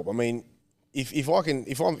does help. I mean,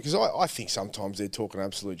 because I think sometimes they're talking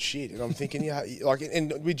absolute shit, and I'm thinking, yeah, like,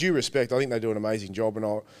 and with due respect, I think they do an amazing job, and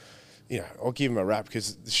I'll give them a rap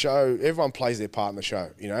because the show, everyone plays their part in the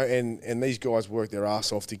show, you know, and these guys work their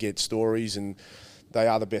ass off to get stories, and they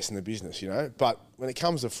are the best in the business, you know. But when it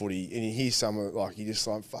comes to footy, and you hear someone like, you just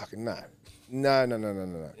like, fucking no. Yeah.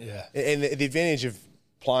 And the advantage of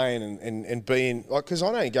playing and being like, because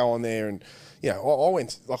I don't go on there and, you know, I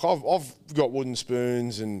went like I've got wooden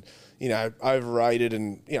spoons and, you know, overrated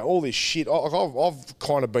and, you know, all this shit. I've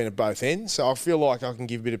kind of been at both ends, so I feel like I can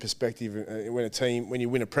give a bit of perspective when you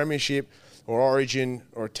win a premiership or Origin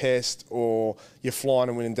or a Test, or you're flying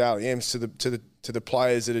and winning daily M's to the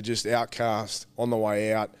players that are just outcast on the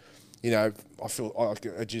way out. You know, I feel like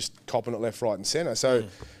are just copping it left, right, and centre. So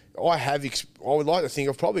I would like to think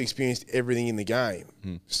I've probably experienced everything in the game,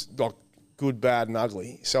 like good, bad, and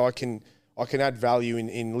ugly. So I can add value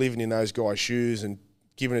in living in those guys' shoes and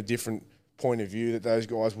giving a different point of view that those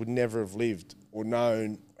guys would never have lived or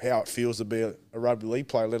known how it feels to be a rugby league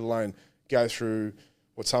player, let alone go through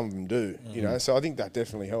what some of them do, you know. So I think that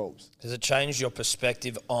definitely helps. Does it change your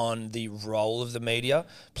perspective on the role of the media?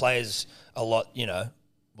 Players a lot, you know,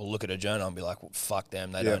 will look at a journal and be like, well, fuck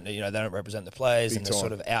them. They don't, they don't represent the players, and they're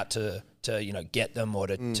sort of out to get them or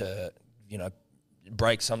to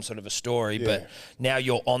break some sort of a story. Yeah. But now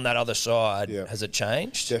you're on that other side. Yeah. Has it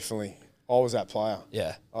changed? Definitely. I was that player.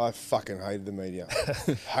 Yeah. I fucking hated the media.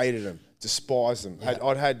 Hated them. Despised them. Yeah.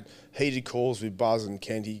 I'd had heated calls with Buzz and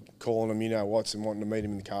Kenty calling them, and wanting to meet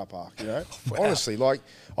him in the car park, Wow. Honestly, I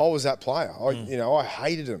was that player. I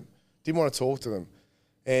hated them. Didn't want to talk to them.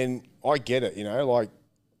 And I get it,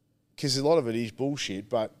 because a lot of it is bullshit,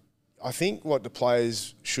 but I think what the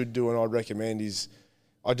players should do, and I'd recommend, is,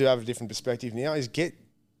 I do have a different perspective now, is get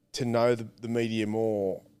to know the media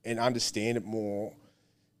more and understand it more.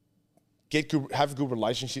 Have good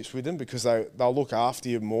relationships with them, because they'll look after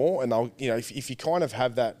you more, and they'll, if you kind of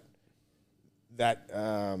have that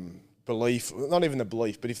belief, not even the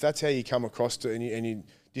belief, but if that's how you come across to, and you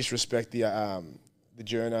disrespect the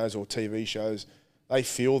journos or TV shows, they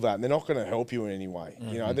feel that, and they're not going to help you in any way.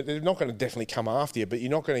 Mm-hmm. They're not going to definitely come after you, but you're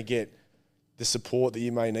not going to get the support that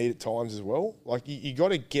you may need at times as well. Like, you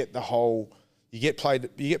got to get the whole. You get paid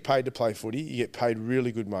to play footy. You get paid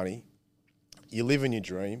really good money. You live in your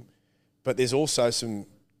dream, but there's also some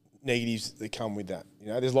negatives that come with that.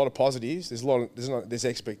 There's a lot of positives. There's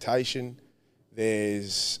expectation.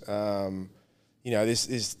 There's you're going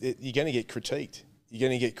to get critiqued. You're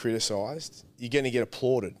going to get criticised. You're going to get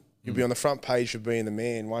applauded. You'll be on the front page for being the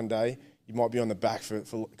man one day. You might be on the back for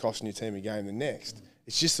costing your team a game the next.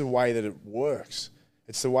 It's just the way that it works.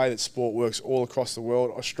 It's the way that sport works all across the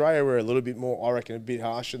world. Australia, we're a little bit more, I reckon, a bit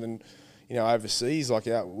harsher than, overseas. Like,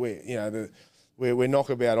 we're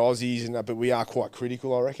knockabout Aussies, but we are quite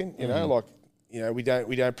critical, I reckon. We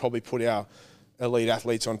don't probably put our elite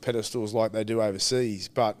athletes on pedestals like they do overseas.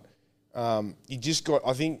 But you just got,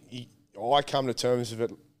 I come to terms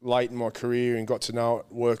with it late in my career and got to know it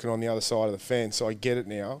working on the other side of the fence, so I get it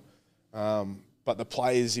now. But the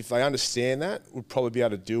players, if they understand that, would probably be able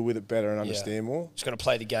to deal with it better and understand more. Just got to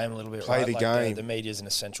play the game a little bit, right? The game. The media is an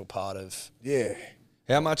essential part of... Yeah.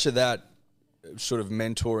 How much of that sort of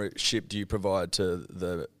mentorship do you provide to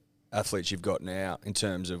the athletes you've got now in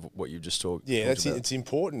terms of what you've just talked about? Yeah, it's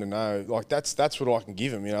important to know. Like, that's what I can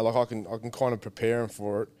give them, I can kind of prepare them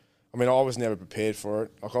for it. I mean, I was never prepared for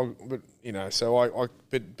it.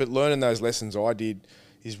 But learning those lessons I did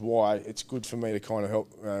is why it's good for me to kind of help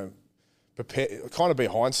prepare, kind of be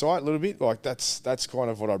hindsight a little bit. Like, that's kind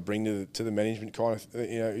of what I bring to the management, kind of,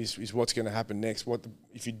 is what's going to happen next.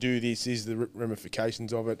 If you do this, is the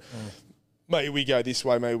ramifications of it. Maybe we go this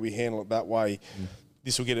way, maybe we handle it that way.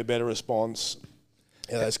 This will get a better response.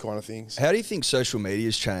 Those kind of things. How do you think social media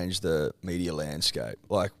has changed the media landscape?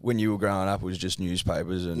 Like, when you were growing up, it was just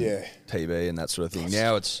newspapers and TV and that sort of thing.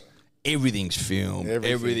 Now everything's filmed.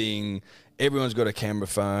 Everyone's got a camera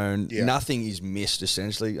phone. Yeah. Nothing is missed,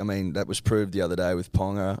 essentially. I mean, that was proved the other day with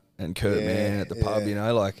Ponga and Kurt Mann at the pub,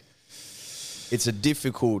 it's a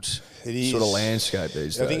difficult sort of landscape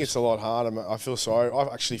these days. I think it's a lot harder. I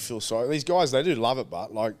actually feel sorry. These guys, they do love it,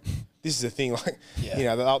 but, this is the thing,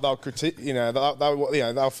 they'll critique,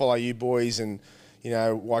 they'll follow you boys and,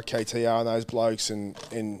 YKTR and those blokes and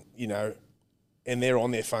they're on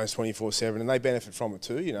their phones 24/7 and they benefit from it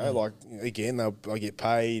too, again, they'll get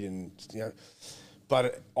paid and,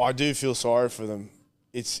 but I do feel sorry for them.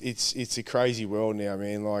 It's a crazy world now,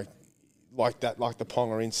 man, like the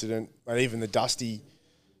Ponga incident and even the Dusty,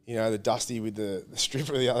 the Dusty with the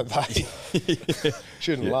stripper the other day.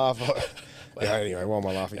 Shouldn't laugh. Anyway, why am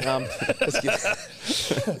I laughing? So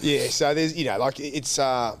there's, it's,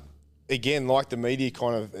 again, like the media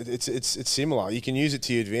kind of, it's similar. You can use it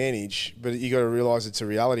to your advantage, but you got to realise it's a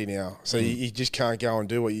reality now. So you just can't go and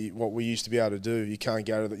do what we used to be able to do. You can't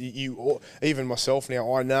go to even myself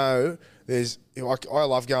now, I know I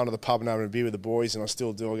love going to the pub and having a beer with the boys, and I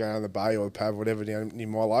still do. I go down the bay or the pub, whatever, down near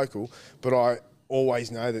my local. But I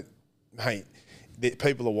always know that, mate, that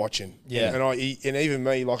people are watching. Yeah. And even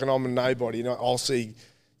me, and I'm a nobody, I'll see,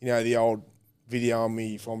 the old video on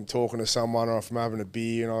me if I'm talking to someone or if I'm having a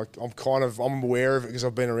beer, and I'm aware of it because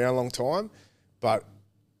I've been around a long time, but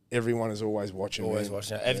everyone is always watching. Always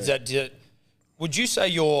watching. Would you say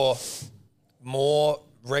you're more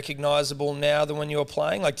recognisable now than when you were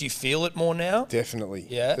playing? Like, do you feel it more now? Definitely.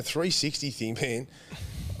 Yeah. The 360 thing, man.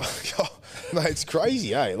 Mate, it's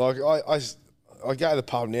crazy, eh? Like, I go to the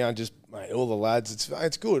pub now and just, mate, all the lads,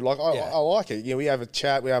 it's good. Like, I like it. We have a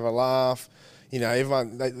chat, we have a laugh.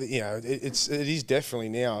 Everyone, it is definitely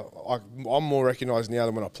now. I'm more recognised now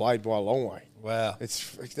than when I played by a long way. Wow. It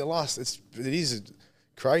is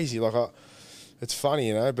crazy. It's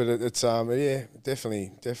funny, but it's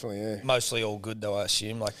definitely, yeah. Mostly all good though, I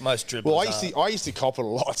assume. Like most dribblers. Well, I used to cop it a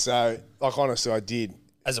lot. So, honestly, I did.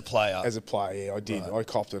 As a player? As a player, yeah, I did. Right. I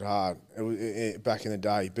copped it hard back in the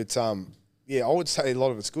day. But, yeah, I would say a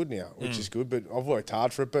lot of it's good now, which is good. But I've worked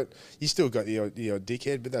hard for it. But you still got the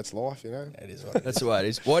dickhead, but that's life, you know? It is what it is. That's the way it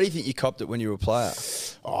is. Why do you think you copped it when you were a player?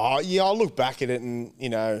 Oh, yeah, I look back at it and, you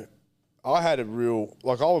know, I had a real,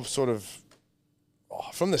 like I was sort of,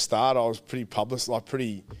 from the start I was pretty public, like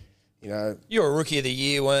pretty, you know. You were a rookie of the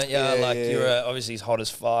year, weren't you? Yeah, like, yeah. you were obviously hot as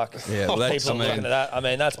fuck. Yeah, well, that's, People looking at that. I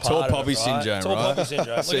mean, that's part tall of poppy it, right? syndrome, Tall right? poppy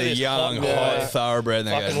syndrome. Look See at a this young, hot hot guy, thoroughbred and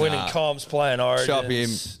they fucking go, winning nah, comps, playing Origins. Chop him.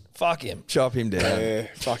 Fuck him. chop him down. Yeah,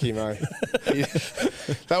 fuck him, mate.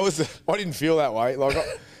 That was, I didn't feel that way. Like,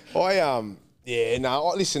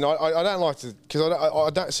 listen, I don't like to, because I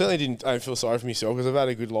don't feel sorry for myself because I've had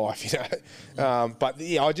a good life, you know. But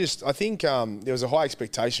yeah, I think there was a high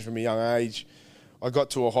expectation from a young age. I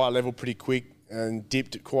got to a high level pretty quick and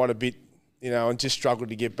dipped quite a bit, you know, and just struggled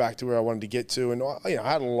to get back to where I wanted to get to. And I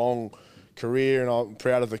had a long career, and I'm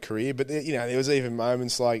proud of the career. But you know, there was even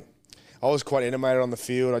moments like I was quite animated on the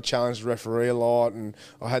field. I challenged the referee a lot, and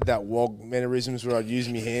I had that wog mannerisms where I'd use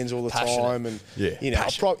my hands all the time. And you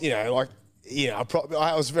know,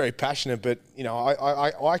 I was very passionate, but you know,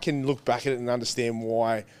 I can look back at it and understand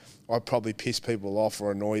why I probably pissed people off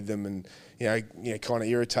or annoyed them, and you know, kind of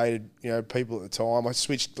irritated, you know, people at the time. I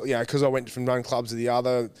switched, you know, because I went from one club to the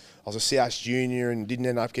other. I was a South junior and didn't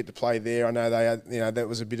end up get to play there. I know they had, you know, that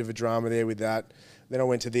was a bit of a drama there with that. Then I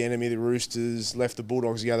went to the enemy, the Roosters, left the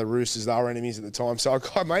Bulldogs to go to the Roosters. They were enemies at the time. So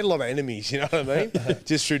I made a lot of enemies, you know what I mean?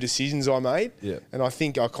 Just through decisions I made. Yeah. And I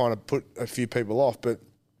think I kind of put a few people off. But,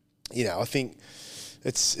 you know, I think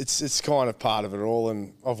it's kind of part of it all.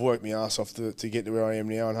 And I've worked my ass off to get to where I am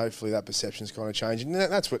now. And hopefully that perception's kind of changing.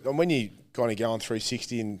 And that's what, when you kind of go on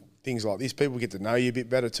 360 and things like this, people get to know you a bit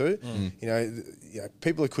better too. You know,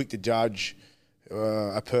 people are quick to judge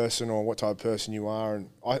a person or what type of person you are, and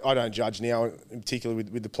I don't judge now, in particular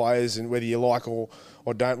with the players, and whether you like or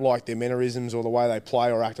don't like their mannerisms or the way they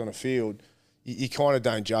play or act on a field. You kind of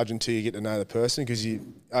don't judge until you get to know the person, because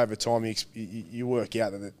over time you work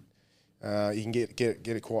out that you can get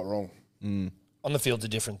it quite wrong. On the field's a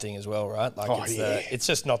different thing as well, right? Like it's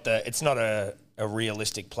just not it's not a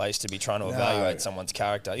realistic place to be trying to evaluate someone's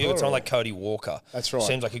character. You look at someone like Cody Walker. That's right.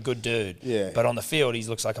 Seems like a good dude. Yeah. But on the field, he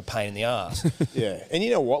looks like a pain in the ass. Yeah. And you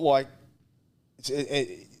know what? Like,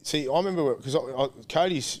 see, I remember, because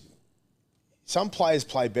Cody's, some players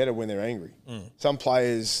play better when they're angry. Some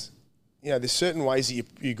players, you know, there's certain ways that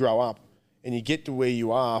you grow up and you get to where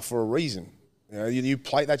you are for a reason. You know, you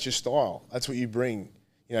play, that's your style. That's what you bring.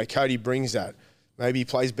 You know, Cody brings that. Maybe he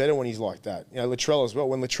plays better when he's like that. You know, Latrell as well.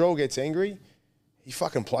 When Latrell gets angry, he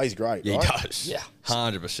fucking plays great, Yeah, right? he does. Yeah.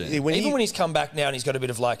 100%. Yeah, When he's come back now and he's got a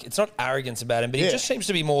bit of like, it's not arrogance about him, but he just seems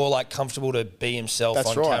to be more like comfortable to be himself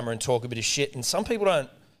That's on right. camera and talk a bit of shit. And some people don't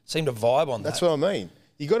seem to vibe on That's that. what I mean.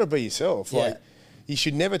 You got to be yourself. Yeah. Like, you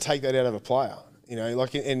should never take that out of a player. You know,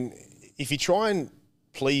 like, and if you try and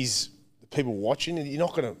please the people watching, you're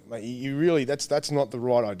not going to. You really, that's not the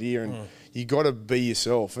right idea. And you got to be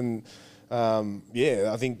yourself. And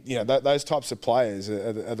I think, you know, those types of players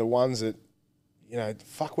are the ones that, you know,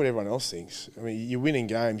 fuck what everyone else thinks. I mean, you're winning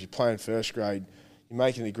games, you're playing first grade, you're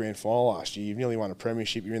making the grand final last year, you've nearly won a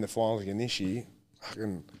premiership, you're in the finals again this year.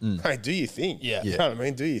 Fucking, hey, do your thing. Yeah. You know what I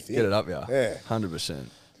mean? Do your thing. Get it up, yeah. Yeah. 100%.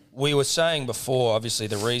 We were saying before, obviously,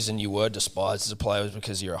 the reason you were despised as a player was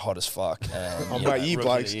because you're hot as fuck. And, Oh, you know, mate, you rookie of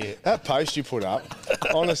blokes, the year. that post you put up,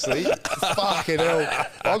 honestly, fucking hell,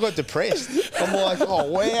 I got depressed. I'm like,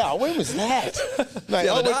 oh, wow, when was that? Mate,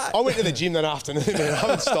 I went to the gym that afternoon and I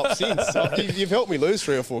haven't stopped since. You've helped me lose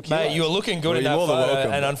 3 or 4 kilos. Mate, you were looking good in that you're more than photo,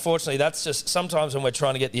 welcome. and unfortunately, that's just sometimes when we're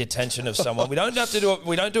trying to get the attention of someone. We don't have to do it.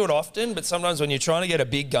 We don't do it often, but sometimes when you're trying to get a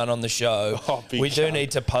big gun on the show, we do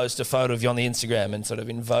need to post a photo of you on the Instagram and sort of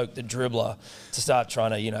invoke the dribbler to start trying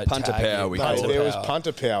to, you know, Punter tag power, you. we Mate, call it. there was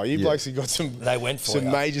punter power. You blokes have got some They went for some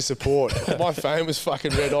you. major support. My phone was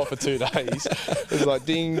fucking red hot for 2 days. It was like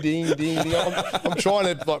ding, ding, ding, ding. I'm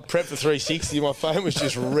trying to like prep for 360. My phone was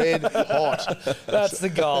just red hot. That's the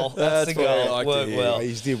goal. That's the what I goal. like to Worked hear. well.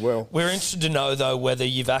 He did well. We're interested to know, though, whether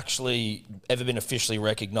you've actually ever been officially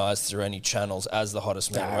recognised through any channels as the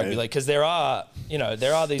hottest man in rugby league. Because there are these. There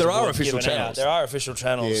are awards official given out. channels. There are official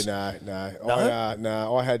channels. Yeah,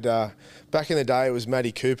 no. I had back in the day. It was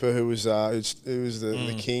Matty Cooper who was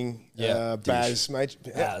the king. Yeah. Baz, mate.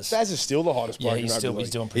 Baz is still the hottest bloke in he's rugby still league. he's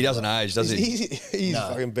doing pretty He doesn't well. age, does he? He's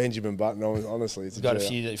fucking Benjamin Button. Honestly, it's We've got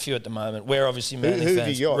a few at the moment. We're obviously Manly who have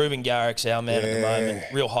fans. you got? Ruben Garrick's our man at the Yeah. moment.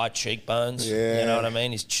 Real high cheekbones. Yeah. You know what I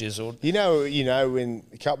mean? He's chiseled. You know, when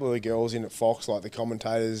a couple of the girls in at Fox, like the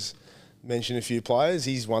commentators, mention a few players.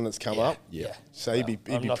 He's one that's come up. Yeah. So he'd be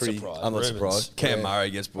pretty. Surprised. I'm not Rubens. surprised. Cam Murray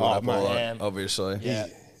gets brought up a lot, Cam. obviously. Yeah.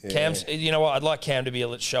 Cam's, you know what? I'd like Cam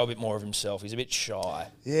to show a bit more of himself. He's a bit shy.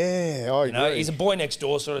 Yeah, I agree. You know, he's a boy next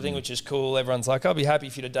door sort of thing, which is cool. Everyone's like, I'll be happy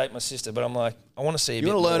for you to date my sister, but I'm like, I want to see a bit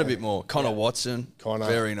more. You want to learn a bit more. Connor Watson,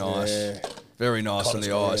 very nice. Yeah. Very nice Connor's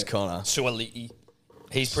on the eyes, Connor. Suoli'i.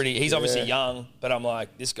 He's obviously young, but I'm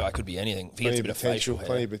like, this guy could be anything. If he gets a bit of facial hair.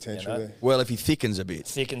 Plenty of potential there. Well, if he thickens a bit.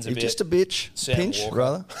 Thickens a If bit. Just a bitch. Sam Pinch, Walker.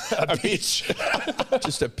 rather. A bitch.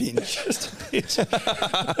 Just a pinch.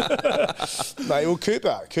 Mate, well,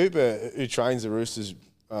 Cooper, who trains the Roosters,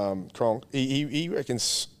 Cronk, he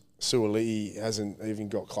reckons Suoli'i hasn't even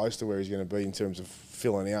got close to where he's going to be in terms of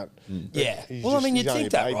filling out. Yeah. He's Well, I just- mean, he's you'd only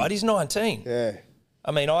think a that, baby. right? He's 19. Yeah. I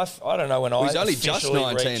mean, I don't know when he's only just officially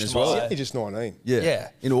 19 reached as well. my- He's just 19. Yeah.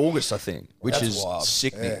 In August, I think, which That's is wild.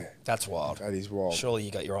 sickening. Yeah. That's wild. That is wild. Surely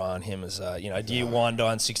you got your eye on him as, do you wine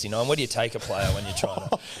dine 69? Where do you take a player when you're trying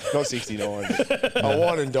to? Not 69. I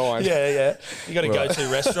wine and dine. Yeah. You got to go to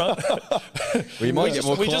a restaurant. Well, you might get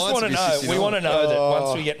more We just clients want to if you're know. 69. We want to know that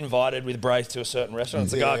once we get invited with Braith to a certain restaurant,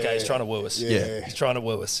 it's like, Yeah. okay, he's trying to woo us. Yeah. He's trying to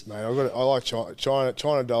woo us. Mate, I like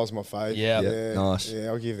China Doll's my favourite. Yeah. Yeah, nice. Yeah,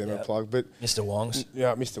 I'll give them a plug. But Mr. Wong's.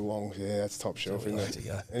 yeah, Mr. Wong's, that's top shelf, isn't it? to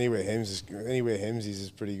go. Anywhere Hems's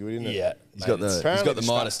is pretty good, isn't it? Yeah. He's got the Apparently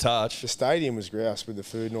Midas touch. The stadium was grouse with the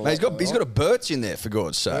food and all Mate, that. he's got a Burt's in there, for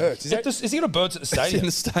God's sake. Burt's. Is that, Is he got a Birds at the stadium? in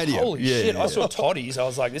the stadium. Holy Yeah, shit. yeah, I saw yeah. Toddy's. I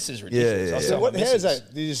was like, this is ridiculous. Yeah, I yeah, saw yeah. my how is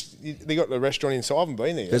missus. that? They got the restaurant inside. I haven't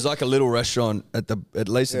been there yet. There's like a little restaurant at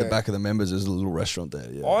least at the Yeah. back of the members. There's a little restaurant there.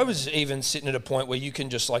 Yeah. I was even sitting at a point where you can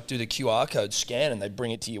just like do the QR code scan and they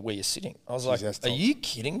bring it to you where you're sitting. I was like, that's are top. you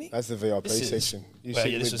kidding me? That's the VIP This is- section. You Well,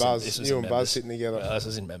 sit yeah, with this was in- Buzz. this was You in and Buzz members. sitting together. This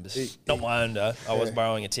was in members. Not my own though. I was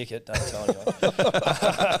borrowing a ticket. Don't tell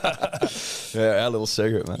anyone. Yeah, our little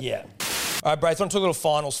secret, man. Yeah. All right, Braith, on to a little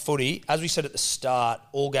finals footy. As we said at the start,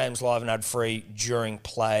 all games live and ad-free during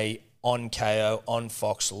play on KO, on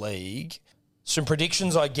Fox League. Some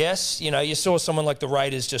predictions, I guess. You know, you saw someone like the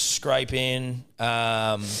Raiders just scrape in.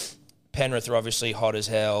 Penrith are obviously hot as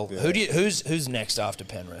hell. Yeah. Who's next after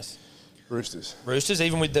Penrith? Roosters. Roosters,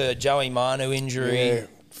 even with the Joey Manu injury.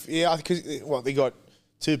 Yeah, because they got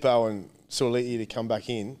Tupou and Suoli'i to come back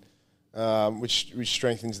in, which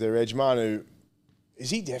strengthens their edge. Manu, is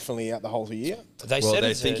he definitely out the whole year? They Well, said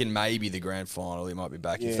they're it's thinking maybe the grand final. He might be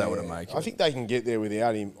back if they were to make it. I think they can get there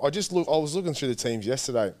without him. I was looking through the teams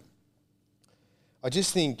yesterday. I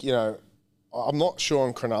just think, I'm not sure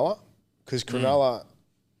on Cronulla because Cronulla,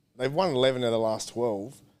 they've won 11 out of the last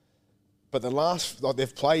 12. But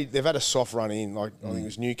they've had a soft run in. Like I think it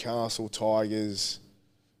was Newcastle, Tigers.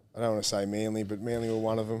 I don't want to say Manly, but Manly were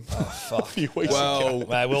one of them. Oh, fuck. a few weeks Well, ago.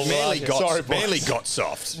 Mate, we'll Manly argue. got Sorry, boys. Manly got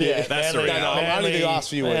soft. Yeah, that's the Manly- reality. only the last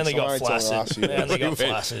few weeks. Manly I got ain't talking flaccid. last few Manly weeks. got We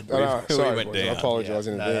flaccid. No, no, We sorry, went boys, I down. apologise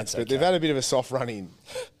in No, advance, that's but they've okay. had a bit of a soft run in.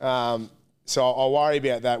 So I worry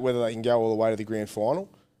about that, whether they can go all the way to the grand final.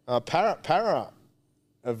 Para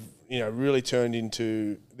have really turned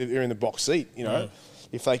into they're in the box seat.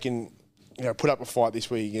 If they can put up a fight this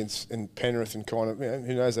week against Penrith and kind of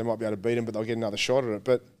who knows, they might be able to beat them, but they'll get another shot at it.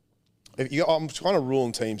 But I'm kind of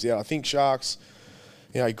ruling teams out. I think Sharks,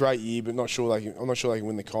 great year, but I'm not sure they can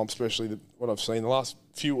win the comp, especially what I've seen the last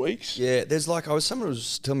few weeks. Yeah, there's someone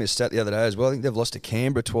was telling me a stat the other day as well. I think they've lost to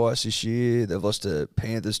Canberra twice this year. They've lost to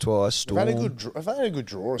Panthers twice. Storm. Have they had a good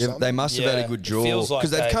draw or Yeah, something? they must have had Yeah, a good it draw feels like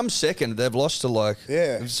because they've they- come second. They've lost to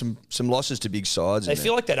some losses to big sides. They in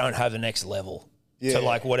feel like they don't have the next level Yeah. to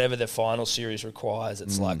like whatever their final series requires.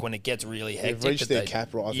 It's like when it gets really hectic. reached that their they- cap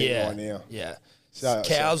right, I think, right now. Yeah. So-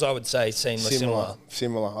 Cows, I would say, seem similar.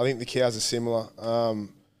 Similar. I think the Cows are similar,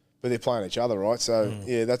 but they're playing each other, right? So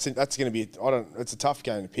that's going to be. It's a tough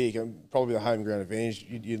game to pick. Probably the home ground advantage.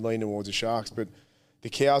 You'd lean towards the Sharks, but the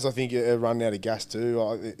Cows, I think, are running out of gas too.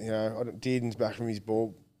 Dearden's back from his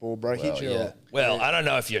ball breakage. Yeah. Well, I don't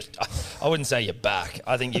know if you're. I wouldn't say you're back.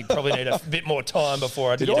 I think you probably need a bit more time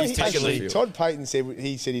before I Did do I particularly. actually, Todd Payton said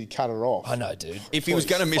he'd cut it off. I know, dude. If he was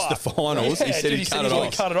going to miss the Fuck. finals, he Yeah, said dude, he'd cut it he's off.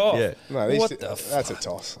 gonna cut it off. Yeah. No, What the that's a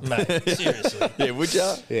toss. Mate, seriously. Yeah, would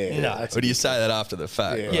you? Yeah. No. that's Or do you say that after the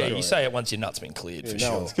fact? Yeah. right? Yeah, you say it once your nut's been cleared for no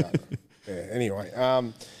sure. one's cut it. Yeah.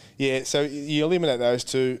 Anyway, so you eliminate those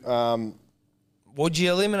two. Would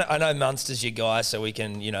you eliminate? I know Munster's your guy, so we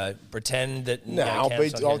can, pretend that. No,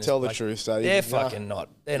 I'll tell the truth. So They're fucking not.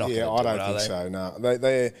 They're not. Yeah, gonna I do don't it, think are they? so. No,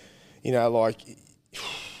 they're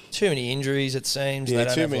Too many injuries, it seems. They yeah,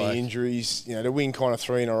 don't too have, many like- injuries. To win kind of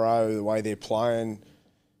 3 in a row the way they're playing.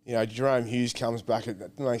 Jerome Hughes comes back.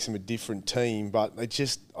 It makes them a different team, but I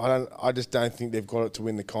just don't think they've got it to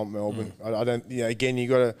win the comp. Melbourne. I don't. Again, you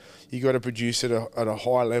got to produce at a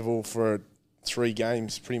high level for 3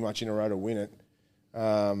 games pretty much in a row to win it.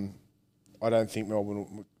 I don't think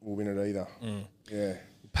Melbourne will win it either. Yeah.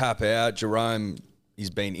 Pap out, Jerome, he's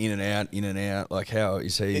been in and out. Like, how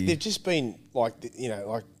is he? They've just been like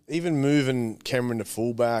even moving Cameron to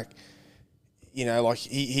fullback, like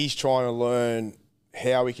he's trying to learn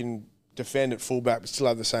how he can defend at fullback but still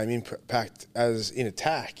have the same impact as in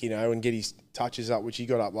attack, and get his touches up, which he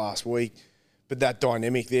got up last week. But that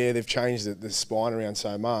dynamic there, they've changed the spine around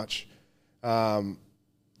so much.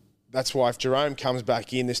 That's why if Jerome comes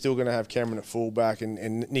back in, they're still going to have Cameron at fullback and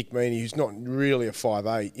Nick Meaney, who's not really a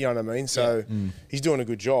 5'8", you know what I mean? So he's doing a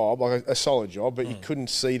good job, like a solid job, but you couldn't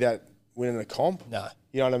see that winning a comp. No.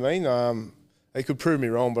 You know what I mean? They could prove me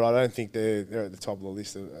wrong, but I don't think they're at the top of the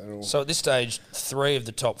list at all. So at this stage, 3 of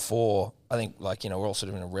the top 4, I think, we're all sort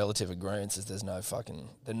of in a relative agreement that there's no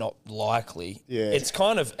they're not likely. Yeah. It's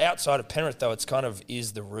kind of, outside of Penrith, though, it's kind of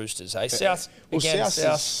is the Roosters. Hey, South,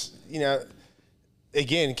 South is,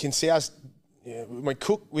 again, can South, with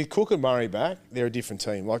Cook and Murray back, they're a different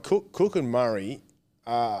team. Like Cook and Murray,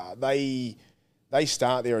 they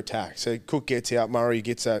start their attack. So Cook gets out, Murray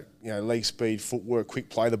gets that, leg speed, footwork, quick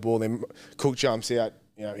play the ball. Then Cook jumps out,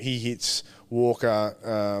 he hits Walker,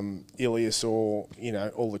 Ilias, or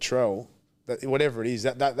Latrell. Whatever it is,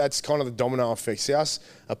 that's kind of the domino effect. South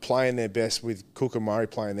are playing their best with Cook and Murray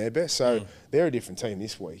playing their best. So they're a different team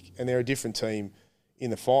this week, and they're a different team in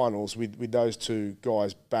the finals with those 2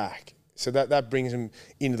 guys back. So that brings them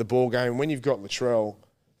into the ball game. When you've got Latrell,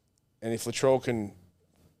 and if Latrell can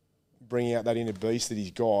bring out that inner beast that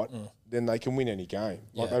he's got, then they can win any game.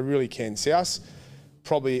 They really can. South,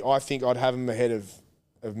 probably, I think I'd have them ahead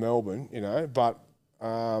of Melbourne, but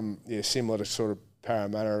similar to sort of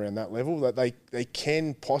Parramatta around that level, that they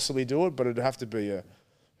can possibly do it, but it'd have to be a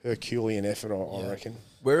Herculean effort, I reckon.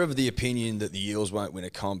 We're of the opinion that the Eels won't win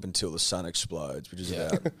a comp until the sun explodes, which is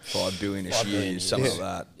about 5 billion-ish years, something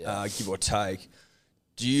like that, give or take.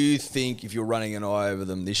 Do you think, if you're running an eye over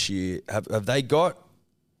them this year, have they got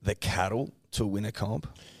the cattle to win a comp?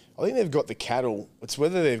 I think they've got the cattle. It's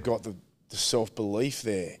whether they've got the self-belief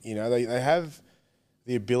there. They have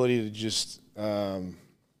the ability to just I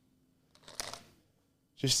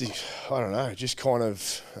don't know, just kind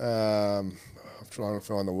of, I'm trying to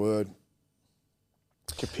find the word,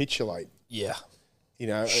 capitulate. Yeah.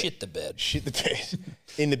 Shit the bed. Shit the bed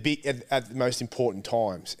in the big at the most important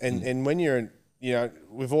times. And when you're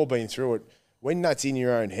we've all been through it. When that's in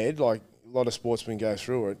your own head, like a lot of sportsmen go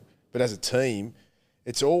through it, but as a team,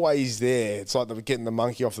 it's always there. It's like they're getting the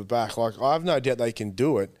monkey off the back. Like, I have no doubt they can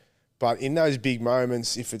do it, but in those big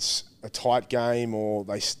moments, if it's a tight game or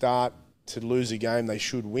they start to lose a game they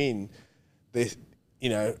should win,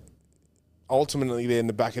 ultimately they're in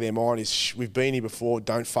the back of their mind is, we've been here before,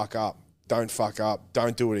 don't fuck up,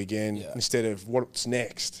 don't do it again, instead of what's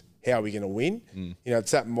next, how are we going to win?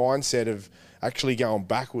 It's that mindset of actually going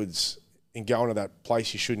backwards and going to that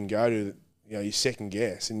place you shouldn't go to, you second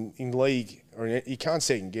guess. And in league, you can't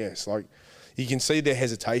second guess. Like, you can see their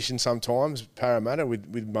hesitation sometimes, Parramatta,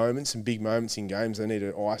 with moments and big moments in games they need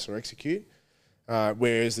to ice or execute.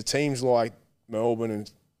 Whereas the teams like Melbourne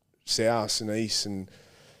and South and East and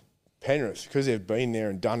Penrith, because they've been there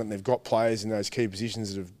and done it, and they've got players in those key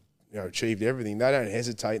positions that have achieved everything, they don't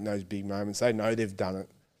hesitate in those big moments. They know they've done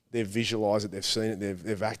it. They've visualised it, they've seen it,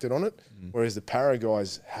 they've acted on it, whereas the Para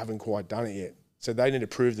guys haven't quite done it yet. So they need to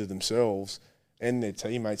prove to themselves and their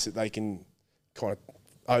teammates that they can kind of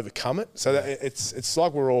overcome it. So that it's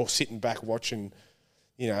like we're all sitting back watching,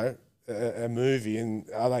 a movie, and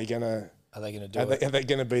are they going to do it? Are they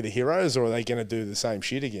going to be the heroes, or are they going to do the same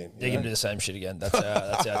shit again? They're going to do the same shit again. That's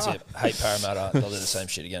our tip. Hate Parramatta, they'll do the same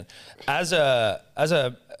shit again. As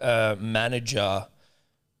a manager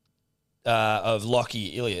of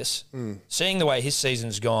Lockie Ilias, seeing the way his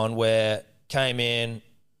season's gone, where came in,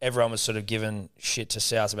 everyone was sort of giving shit to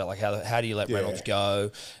South about, like, how do you let Reynolds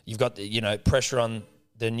go? You've got the, pressure on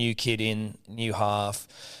the new kid in, new half.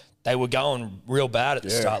 They were going real bad at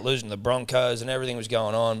the start, losing the Broncos and everything was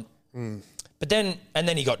going on. But then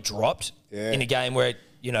he got dropped in a game where,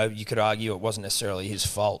 you could argue it wasn't necessarily his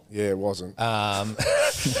fault. Yeah, it wasn't. But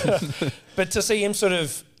to see him sort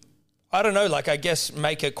of, I don't know, like, I guess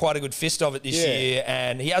make quite a good fist of it this year,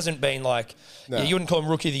 and he hasn't been like, you wouldn't call him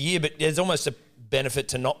Rookie of the Year, but there's almost a benefit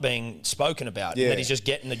to not being spoken about, that he's just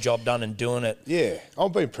getting the job done and doing it. Yeah,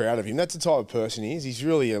 I'm being proud of him. That's the type of person he is. He's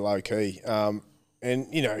really a low key. And,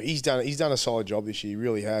 he's done a solid job this year. He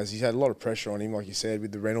really has. He's had a lot of pressure on him, like you said,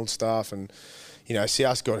 with the Reynolds stuff. And,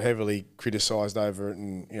 South got heavily criticised over it.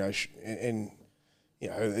 And,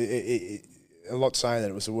 a lot saying that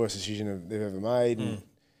it was the worst decision they've ever made. And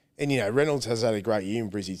And, Reynolds has had a great year in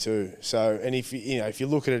Brizzy too. So, and if you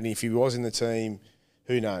look at it and if he was in the team,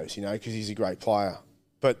 who knows, because he's a great player.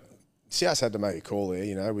 But South had to make a call there,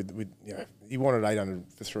 he wanted 800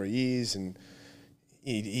 for 3 years and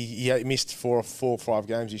he missed four or five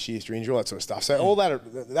games this year through injury, all that sort of stuff. So all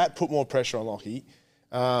that put more pressure on Lockie,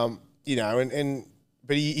 but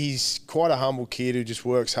he's quite a humble kid who just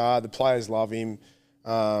works hard. The players love him.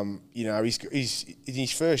 He's in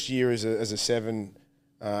his first year as a 7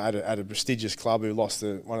 at a prestigious club who lost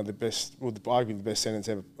arguably the best sentence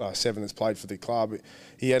ever, 7 that's played for the club.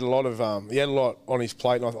 He had a lot on his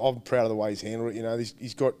plate, and I'm proud of the way he's handled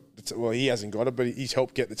it. He hasn't got it, but he's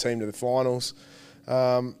helped get the team to the finals.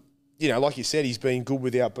 Like you said, he's been good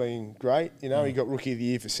without being great. He got Rookie of the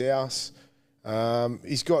Year for South.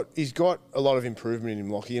 He's got a lot of improvement in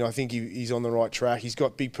him, Lockie. I think he's on the right track. He's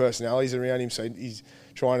got big personalities around him, so he's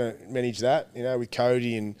trying to manage that. With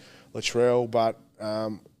Cody and Latrell, but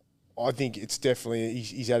I think it's definitely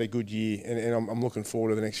he's had a good year, and I'm looking forward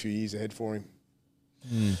to the next few years ahead for him.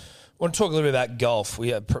 I want to talk a little bit about golf.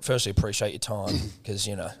 We firstly appreciate your time because,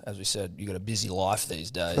 as we said, you've got a busy life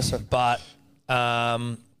these days. But,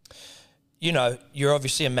 you're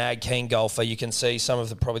obviously a mad keen golfer. You can see some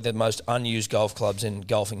of probably the most unused golf clubs in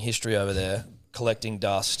golfing history over there, collecting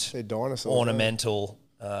dust. They're dinosaurs. Ornamental,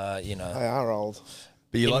 They are old.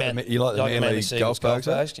 But you like the Manly golf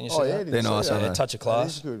bags? Can you see that? They're nice, aren't they? Touch of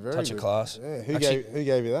class. Good, very touch good. of class. Yeah. Who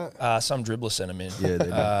gave you that? Some dribbler sent them in. Yeah, they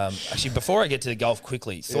do. Actually, before I get to the golf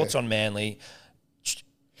quickly, thoughts on Manly.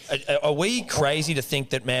 Are we crazy to think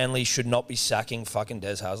that Manly should not be sacking fucking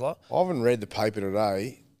Des Hasler? I haven't read the paper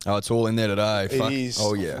today. Oh, it's all in there today. It is.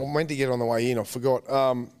 Oh, yeah. I meant to get on the way in. I forgot.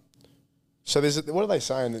 So what are they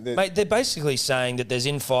saying? Mate, they're basically saying that there's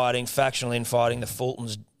infighting, factional infighting. The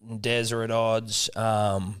Fultons and Des are at odds.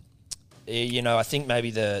 I think maybe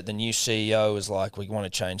the new CEO is like, we want to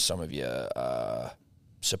change some of your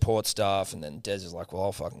support staff, and then Des is like, well,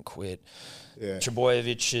 I'll fucking quit. Yeah.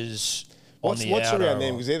 Trebojevic is on the What's outer, around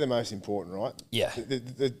them, because they're the most important, right? Yeah.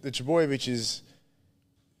 The Trebojevics,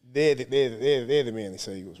 they're the Manly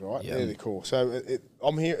Seagulls, right? Yeah. They're the core. So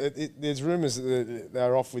I'm here. There's rumours that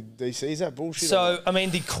they're off with DC. Is that bullshit? So I mean,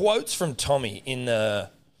 the quotes from Tommy in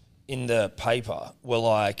the paper were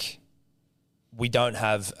like, "We don't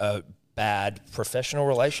have a bad professional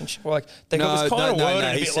relationship." Like it was kind of worded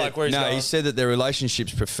a bit like where he's going. he said that their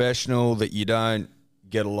relationship's professional, that you don't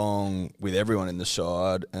get along with everyone in the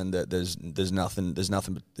side, and that there's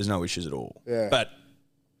no issues at all. Yeah. But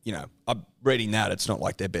I'm reading that it's not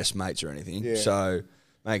like they're best mates or anything. Yeah. So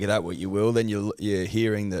make of that what you will. Then you're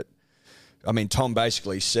hearing that. I mean, Tom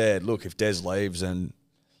basically said, "Look, if Des leaves, and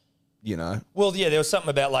Well, yeah, there was something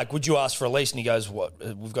about like, would you ask for a lease? And he goes, "What?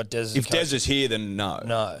 We've got Des as a if coach." Des is here, then no."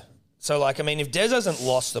 No. So, like, I mean, if Des hasn't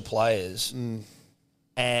lost the players, and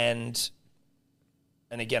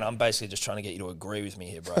again, I'm basically just trying to get you to agree with me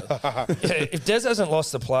here, bro. If Des hasn't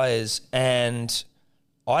lost the players, and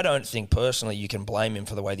I don't think personally you can blame him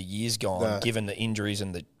for the way the year's gone, given the injuries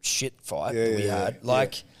and the shit fight that we had.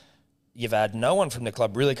 Like, you've had no one from the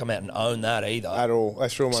club really come out and own that either. At all. They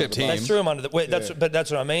threw him Except under the him. bus. They threw him under the... But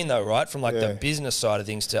that's what I mean, though, right? From, like, the business side of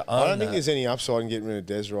things to own I don't think that. there's any upside in getting rid of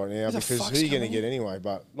Des right now, because who are you going to get anyway?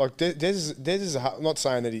 But like Des is I'm not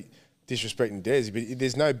saying that he disrespecting Des, but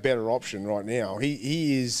there's no better option right now.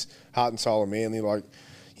 He is heart and soul of Manly. Like,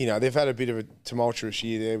 they've had a bit of a tumultuous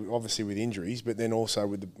year there, obviously with injuries, but then also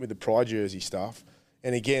with the Pride jersey stuff.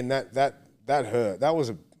 And again, that hurt. That was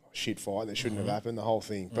a shit fight that shouldn't have happened. The whole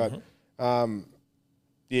thing, but. Then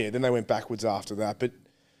they went backwards after that. But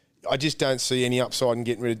I just don't see any upside in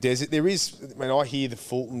getting rid of Des. There is, I hear the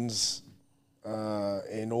Fultons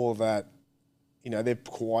and all of that, they're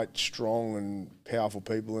quite strong and powerful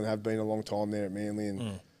people and have been a long time there at Manly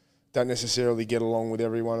and don't necessarily get along with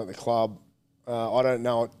everyone at the club. I don't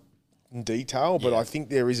know it in detail, but I think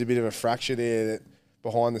there is a bit of a fracture there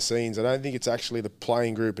behind the scenes. I don't think it's actually the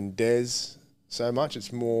playing group and Des so much.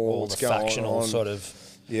 It's more what's the going factional on. sort of...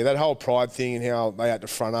 Yeah, that whole Pride thing and how they had to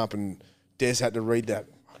front up and Des had to read that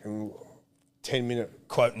fucking 10-minute...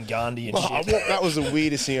 Quoting Gandhi and shit. That was the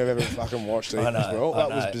weirdest thing I've ever fucking watched. I know, as well. I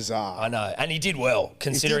That was know. bizarre. I know. And he did well,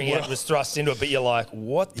 considering well. it was thrust into it. But you're like,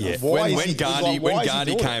 what the fuck? Why is When he- Gandhi why is he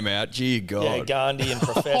Gandhi doing came out, gee God. Yeah, Gandhi and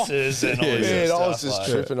professors and all this Yeah, sort I of was stuff. just like-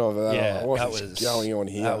 tripping over that. Yeah, What's that was going on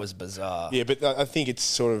here? That was bizarre. Yeah, but I think it's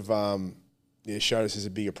sort of showed us there's a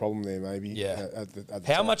bigger problem there maybe. Yeah. At the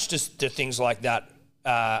How top. much do things like that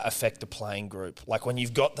affect the playing group? Like when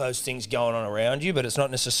you've got those things going on around you, but it's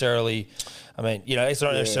not necessarily, it's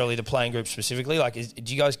not necessarily the playing group specifically. Like,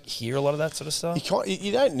 do you guys hear a lot of that sort of stuff?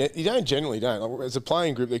 You don't generally. Like, as a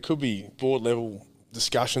playing group, there could be board level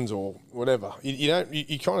discussions or whatever.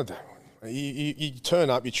 You kind of don't. You turn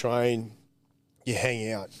up, you train, you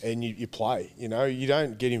hang out, and you play. You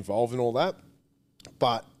don't get involved in all that.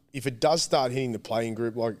 But if it does start hitting the playing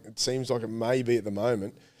group, like it seems like it may be at the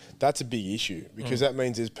moment, that's a big issue because that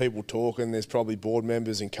means there's people talking. There's probably board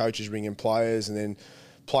members and coaches ringing players, and then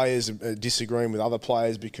players disagreeing with other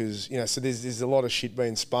players because, so there's a lot of shit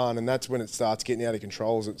being spun, and that's when it starts getting out of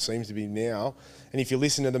control as it seems to be now. And if you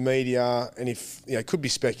listen to the media, and if, it could be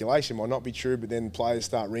speculation, might not be true, but then players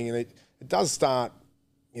start ringing it, it does start,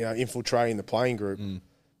 infiltrating the playing group.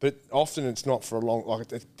 But often it's not for a long,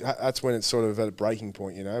 that's when it's sort of at a breaking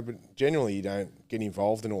point, but generally you don't get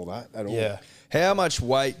involved in all that at all. Yeah. How much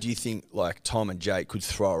weight do you think Tom and Jake could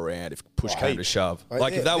throw around if push came to shove?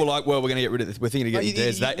 If they were like, well, we're going to get rid of this, we're thinking of getting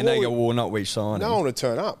Des, and they go, well, we're not re-signing. No one would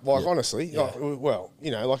turn up. Honestly, they are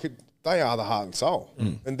the heart and soul,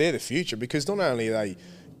 and they're the future because not only are they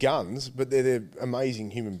guns, but they're amazing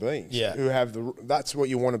human beings who have that's what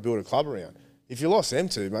you want to build a club around. If you lost them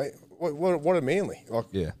two, mate, what a Manly.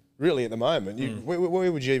 Really at the moment,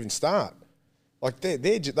 where would you even start?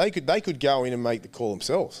 They could go in and make the call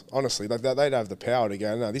themselves. Honestly, they'd have the power to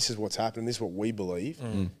go, no, this is what's happening. This is what we believe,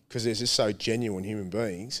 because they're just so genuine human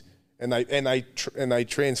beings, and they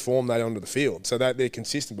transform that onto the field. So that they're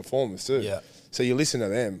consistent performers too. Yeah. So you listen to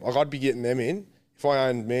them. I'd be getting them in. If I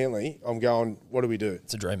owned Manly, I'm going, what do we do?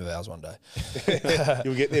 It's a dream of ours one day.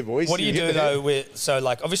 You'll get there, boys. What do you do though?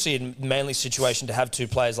 Obviously in Manly's situation, to have two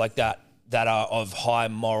players like that are of high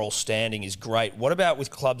moral standing is great. What about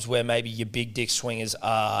with clubs where maybe your big dick swingers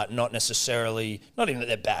are not necessarily, not even that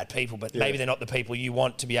they're bad people, but maybe they're not the people you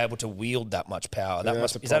want to be able to wield that much power?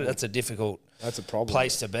 That's a difficult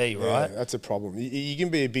place to be, right? That's a problem. You can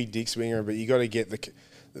be a big dick swinger, but you got to get the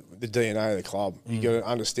DNA of the club. You got to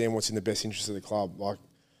understand what's in the best interest of the club.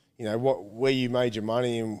 Where you made your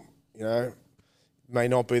money, and may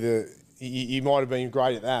not be the. You might have been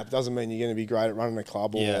great at that, but doesn't mean you're going to be great at running a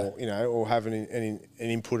club or having an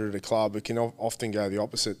input at a club. It can often go the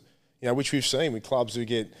opposite, which we've seen with clubs who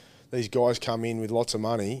get these guys come in with lots of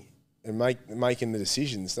money and making the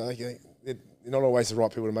decisions. They're not always the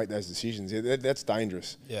right people to make those decisions. That's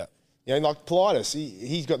dangerous. Yeah. Like Politis,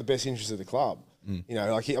 he's got the best interest of the club.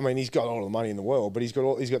 He's got all the money in the world, but he's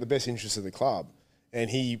got the best interest of the club,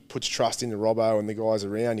 and he puts trust into Robbo and the guys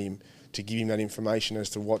around him to give him that information as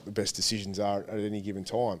to what the best decisions are at any given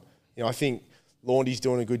time. I think Laundy's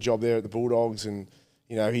doing a good job there at the Bulldogs, and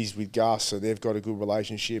he's with Gus, so they've got a good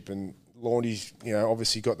relationship. And Laundy's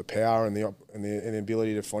obviously got the power and the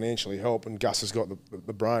ability to financially help, and Gus has got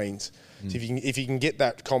the brains. So if you can get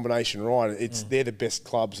that combination right, they're the best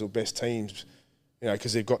clubs or best teams,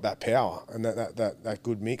 because they've got that power and that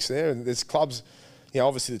good mix there. And there's clubs,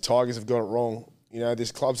 obviously the Tigers have got it wrong.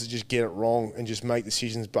 There's clubs that just get it wrong and just make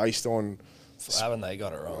decisions based on. Haven't they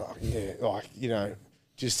got it wrong?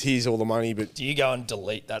 Just here's all the money. But do you go and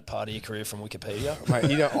delete that part of your career from Wikipedia? Mate,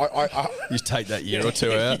 I you just take that year or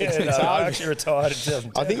two out. I actually retired in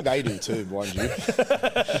 2010. I think they do too, mind you.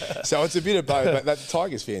 So it's a bit of both. But the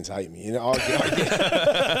Tigers fans hate me.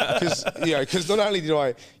 Because not only did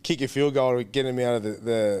I kick a field goal to get them out of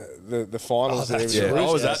the finals. I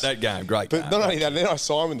was at that game. Great. But not only that, then I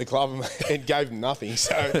signed with the club and gave them nothing.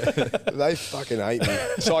 So they fucking hate me.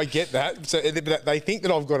 So I get that. So they think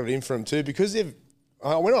that I've got it in for them too, because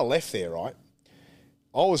when I left there, right,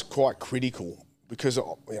 I was quite critical because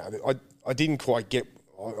I didn't quite get.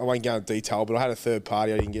 I won't go into detail, but I had a third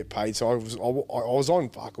party. I didn't get paid, so I was on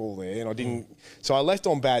fuck all there, and I didn't. So I left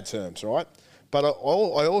on bad terms, right? But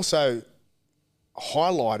I also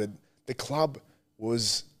highlighted the club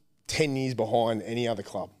was 10 years behind any other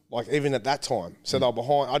club, like even at that time. So they were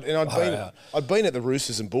behind, I'd been at the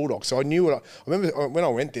Roosters and Bulldogs, so I knew I remember when I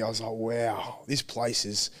went there, I was like, wow, this place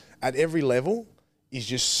is at every level. Is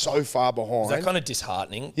just so far behind. Is that kind of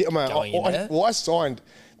disheartening? Yeah, mate. Going in there? I signed.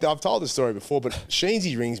 I've told the story before, but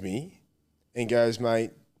Sheensy rings me and goes,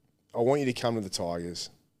 "Mate, I want you to come to the Tigers."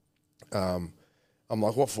 I'm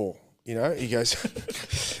like, "What for?" He goes,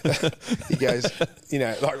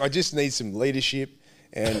 I just need some leadership,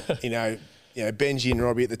 and Benji and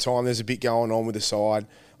Robbie at the time. There's a bit going on with the side.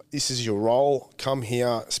 This is your role. Come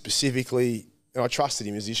here specifically, and I trusted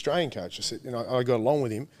him as the Australian coach. I said, I got along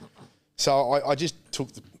with him. So I just took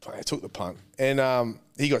the punt, and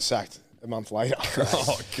he got sacked a month later.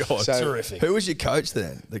 Oh God, so, terrific! Who was your coach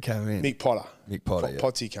then that came in? Mick Potter.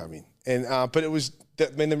 Potsy came in, and but it was.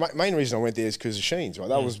 The main reason I went there is because of Sheens. Right,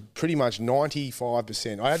 that was pretty much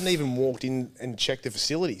 95%. I hadn't even walked in and checked the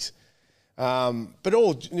facilities, but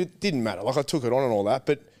it didn't matter. Like I took it on and all that,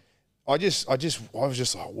 but I was just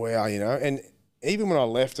like, wow, and even when I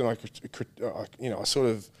left and I sort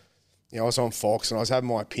of I was on Fox and I was having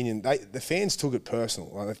my opinion. The fans took it personal.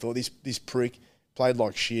 Like, they thought this prick played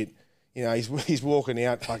like shit. He's walking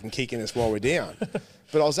out fucking kicking us while we're down.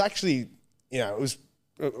 But I was actually, it was.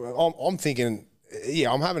 I'm thinking,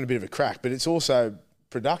 I'm having a bit of a crack, but it's also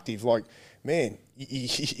productive. Like, man,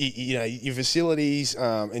 your facilities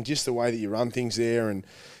and just the way that you run things there, and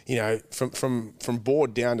from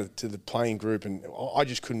board down to the playing group, and I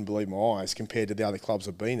just couldn't believe my eyes compared to the other clubs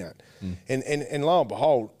I've been at. And lo and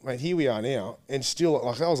behold, mate, here we are now, and still,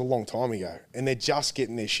 like, that was a long time ago, and they're just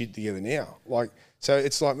getting their shit together now. Like, so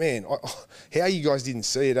it's like, man, how you guys didn't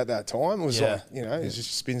see it at that time was like, it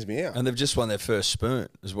just spins me out. And they've just won their first spoon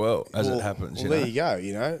as well, as it happens. Well, there you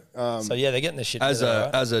go, So, they're getting their shit As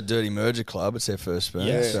together, right? as a dirty merger club, it's their first spoon.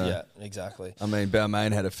 Yeah, exactly. I mean,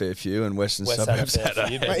 Balmain had a fair few, and Western West Suburbs had a fair had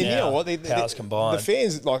few, a... but Mate, and you now, know what? powers combined. The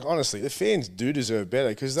fans, like, honestly, the fans do deserve better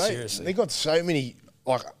because Seriously. they got so many,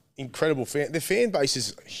 like, incredible fans. The fan base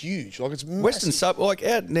is huge. Like, it's massive. Western Sub, like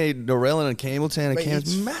out near Norellan and Campbelltown, and Mate,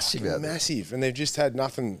 Campbell's it's massive out there. massive, and they've just had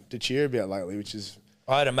nothing to cheer about lately, which is.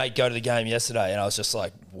 I had a mate go to the game yesterday, and I was just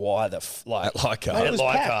like, "Why the At Leichhardt. At It was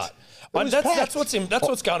Leichhardt. packed. That's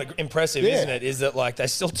what's kind of impressive, isn't it? Is that, like, they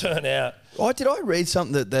still turn out? Oh, did I read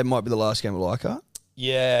something that there might be the last game of Leichhardt?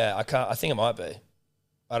 Yeah, I think it might be.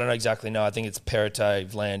 I don't exactly know. I think it's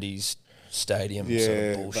Perrottet V'landys Stadium sort Yeah,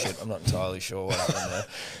 of bullshit. I'm not entirely sure what happened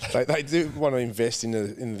there. They do want to invest in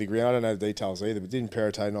the ground. I don't know the details either, but didn't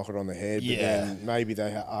Perrottet knock it on the head? Yeah. But then maybe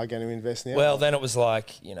they are going to invest now. Well, then it was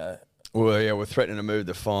like, Well, yeah, we're threatening to move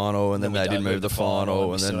the final, and then we they don't didn't move the final,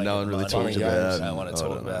 we and still then no don't one really get the talks money. about it. Don't want to I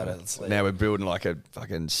talk don't about know. it. It's like- Now we're building like a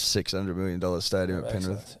fucking $600 million stadium at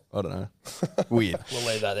Penrith. Excellent. I don't know. Weird. We'll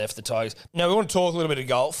leave that there for the Tigers. Now, we want to talk a little bit of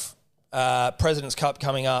golf. President's Cup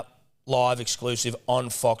coming up, live exclusive on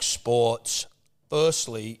Fox Sports.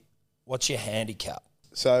 Firstly, what's your handicap?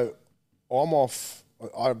 So I'm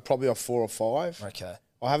probably off 4 or 5. Okay.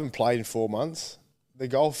 I haven't played in 4 months. The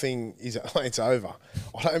golf thing it's over.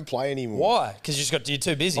 I don't play anymore. Why? Because you're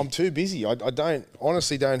too busy. I'm too busy. I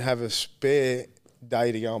honestly don't have a spare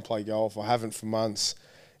day to go and play golf. I haven't for months.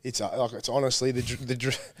 It's honestly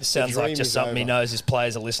the It sounds like just something he over. knows his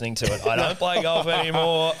players are listening to it. I don't play golf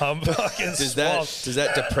anymore. I'm fucking Does swamped.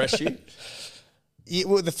 that depress you? Yeah,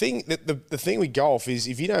 well, the thing with golf is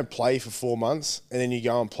if you don't play for 4 months and then you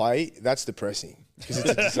go and play, that's depressing because it's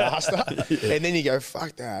a disaster. And then you go,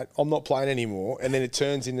 fuck that, I'm not playing anymore. And then it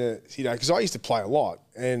turns into, because I used to play a lot,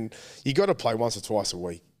 and you got to play once or twice a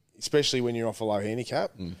week, especially when you're off a low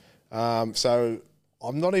handicap. So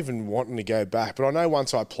I'm not even wanting to go back, but I know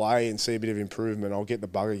once I play and see a bit of improvement, I'll get the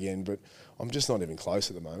bug again. But I'm just not even close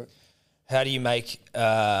at the moment. How do you make?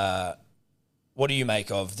 What do you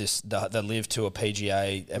make of this? The Live Tour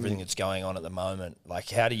PGA, everything that's going on at the moment. Like,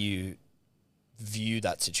 how do you view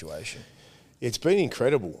that situation? It's been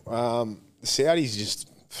incredible. The Saudis just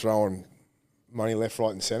throwing money left,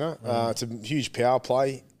 right, and centre. It's a huge power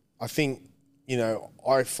play. I think,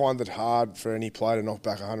 I find it hard for any player to knock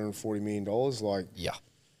back $140 million. Like, Yeah.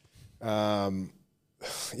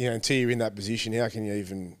 Until you're in that position, how can you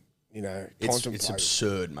even, contemplate? It's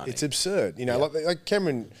absurd money. It's absurd. Like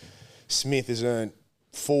Cameron Smith has earned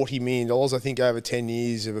 $40 million, I think, over 10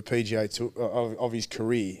 years of a PGA tour, of his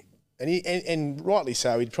career. And rightly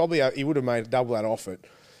so. He would have made double that off it.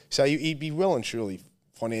 So he'd be well and truly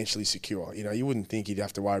financially secure. You wouldn't think he'd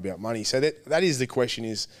have to worry about money. So that is the question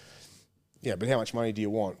is, but how much money do you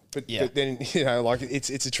want? But then,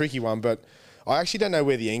 it's a tricky one. But I actually don't know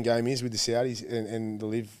where the end game is with the Saudis and the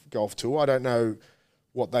Live Golf Tour. I don't know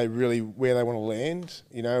where they want to land.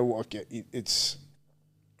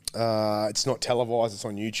 It's not televised. It's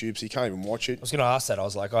on YouTube, so you can't even watch it. I was going to ask that. I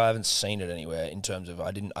was like, I haven't seen it anywhere in terms of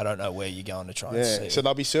I don't know where you're going to try and see. So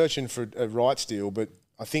they'll be searching for a rights deal, but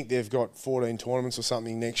I think they've got 14 tournaments or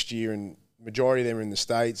something next year, and majority of them are in the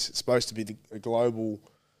States. It's supposed to be a global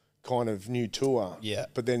kind of new tour. Yeah.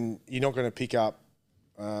 But then you're not going to pick up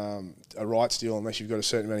a rights deal unless you've got a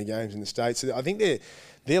certain amount of games in the States. So I think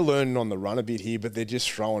they're learning on the run a bit here, but they're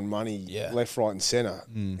just throwing money left, right, and centre.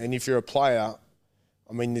 And if you're a player,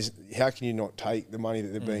 I mean, how can you not take the money that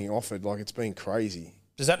they're being offered? Like, it's been crazy.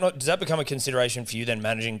 Does that become a consideration for you then,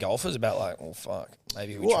 managing golfers? About like, well, fuck,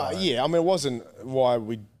 maybe we try. Yeah. I mean, it wasn't why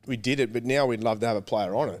we did it, but now we'd love to have a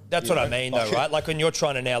player on it. That's what I mean, though, right? Like when you're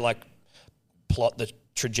trying to now plot the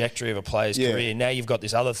trajectory of a player's career, now you've got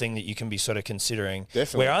this other thing that you can be sort of considering.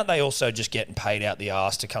 Definitely. Where aren't they also just getting paid out the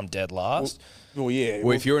arse to come dead last? Well, yeah.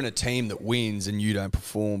 Well, if you're in a team that wins and you don't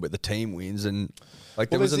perform, but the team wins, and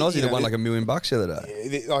there was an there's Aussie that won like $1 million the other day.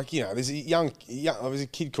 There's there was a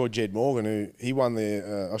kid called Jed Morgan he won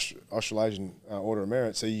the Australasian Order of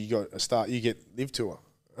Merit. So you got a start, you get Live Tour.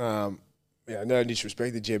 no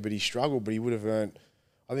disrespect to Jeb, but he struggled, but he would have earned,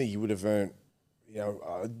 I think he would have earned,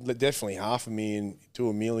 definitely $500,000 to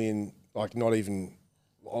 $1 million, like not even,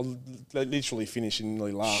 literally finishing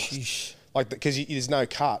nearly last. Sheesh. Like, because there's no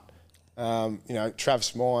cut. Trav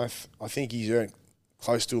Smythe, I think he's earned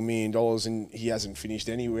close to $1 million and he hasn't finished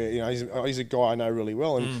anywhere. He's a guy I know really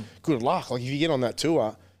well, and good luck. Like, if you get on that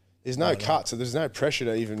tour, there's no cut, so there's no pressure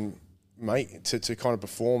to even make to kind of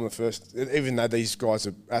perform the first. Even though these guys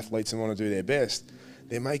are athletes and want to do their best,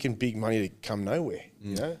 they're making big money to come nowhere.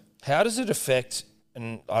 You know, how does it affect?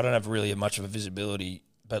 And I don't have really much of a visibility,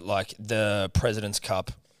 but like the President's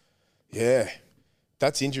Cup. Yeah,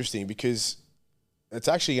 that's interesting because it's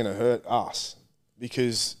actually going to hurt us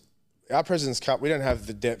because our President's Cup, we don't have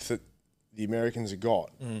the depth that the Americans have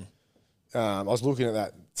got. I was looking at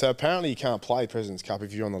that. So apparently you can't play President's Cup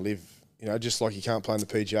if you're on the live, just like you can't play on the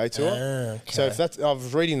PGA Tour. Okay. So if that's, I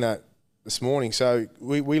was reading that this morning. So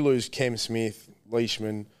we lose Cam Smith,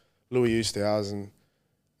 Leishman, Louis Oosthuizen,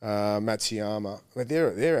 Matsuyama. I mean,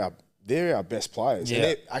 they're our best players. Yeah. And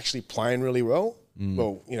they're actually playing really well.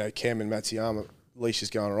 Well, Cam and Matsuyama, Leish is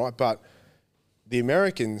going all right. But the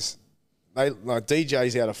Americans,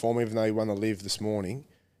 DJ's out of form even though he won the live this morning.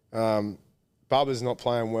 Bubba's not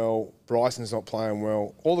playing well. Bryson's not playing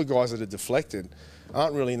well. All the guys that are deflected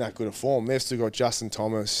aren't really in that good a form. They've still got Justin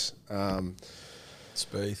Thomas,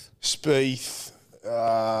 Spieth,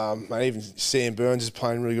 even Sam Burns is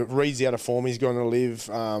playing really good. Reed's out of form. He's going to live.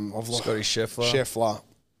 Scotty Scheffler.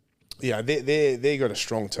 Yeah, they got a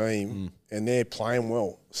strong team and they're playing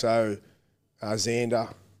well. So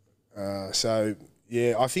Xander. I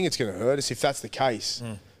think it's going to hurt us if that's the case.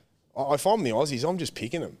 If I'm the Aussies, I'm just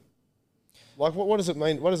picking them. Like, what does it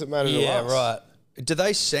mean? What does it matter to us? Yeah, right. Do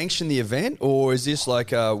they sanction the event, or is this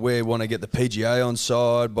like we want to get the PGA on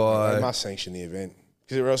side by? They must sanction the event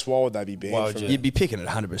because else why would they be banned from it? You'd be picking it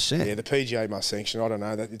 100%. Yeah, the PGA must sanction. I don't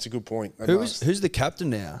know. It's a good point. Who's the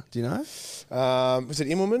captain now? Do you know? Was it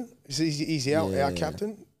Immelman? He's our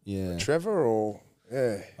captain? Yeah. Trevor or...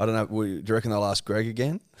 Yeah. I don't know. Do you reckon they'll ask Greg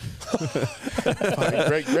again?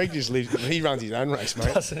 Greg just lives. He runs his own race,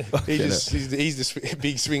 mate. He's the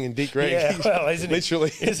big swinging dick, Greg. Yeah, well, isn't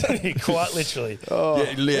literally. Isn't he? Quite literally. What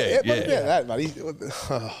about that, mate?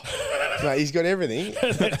 Mate, he's got everything.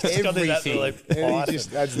 Everything. And he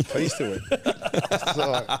just adds the piece to it.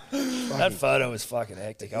 That photo was fucking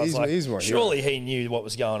hectic. I was like, surely he knew what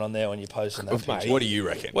was going on there when you posted that picture. What do you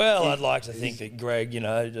reckon? Well, I'd like to think that Greg,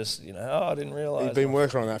 I didn't realise. He'd been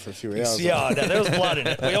working on that for a few hours. Yeah, no, there was blood in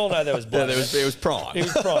it. We all know there was blood. It was prime. He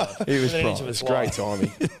was prime. It's great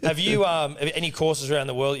timing. Have you any courses around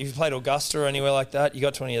the world? Have you played Augusta or anywhere like that? You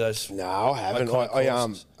got to any of those? No, I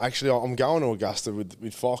haven't. Actually, I'm going to Augusta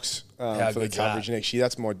with Fox for the coverage next year.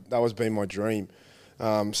 That was been my dream.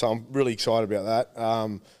 So I'm really excited about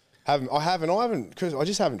that. I haven't because I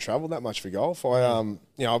just haven't travelled that much for golf.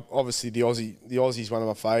 Obviously the Aussie's one of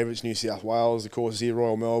my favourites. New South Wales, the courses here,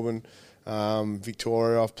 Royal Melbourne,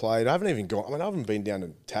 Victoria. I've played. I haven't been down to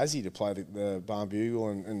Tassie to play the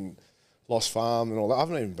Barnbugle and Lost Farm and all that. I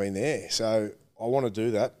haven't even been there. So I want to do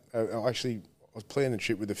that. I was planning a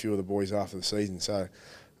trip with a few of the boys after the season. So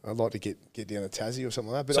I'd like to get down to Tassie or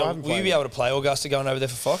something like that. But so will you be able to play Augusta going over there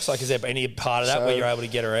for Fox? Like, is there any part of that where you're able to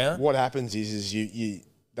get around? What happens is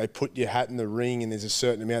they put your hat in the ring and there's a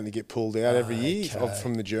certain amount that get pulled out every year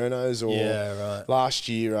from the journos. Or last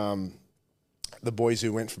year, the boys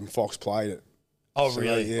who went from Fox played it. Oh,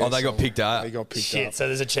 really? They got picked up. They got picked up. So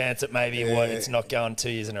there's a chance that maybe it's not going 2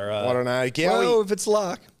 years in a row. I don't know. If it's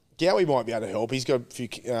luck. Gowie might be able to help. He's got a few,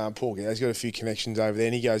 Paul Gowie's got a few connections over there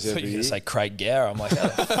and he goes every year. I thought you were going to say Craig Gower. I'm like, how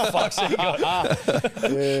the fuck's he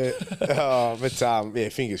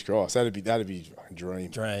got? Fingers crossed. That'd be a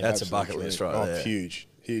dream. That's a bucket list right there. Huge.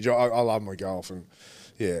 I love my golf and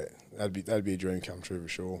that'd be a dream come true for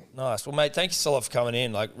sure. Nice. Well, mate, thank you so much for coming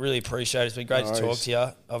in. Like, really appreciate it. It's been great to talk to you.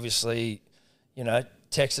 Obviously,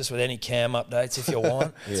 text us with any cam updates if you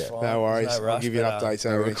want. It's fine. No worries. No rush, I'll give you an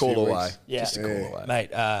update. A call away. Yeah. Just a call away.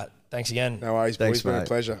 Mate, thanks again. No worries, boys. It's been a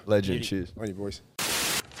pleasure. Legend. Cheers. On you, boys.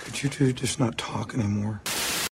 Could you two just not talk anymore?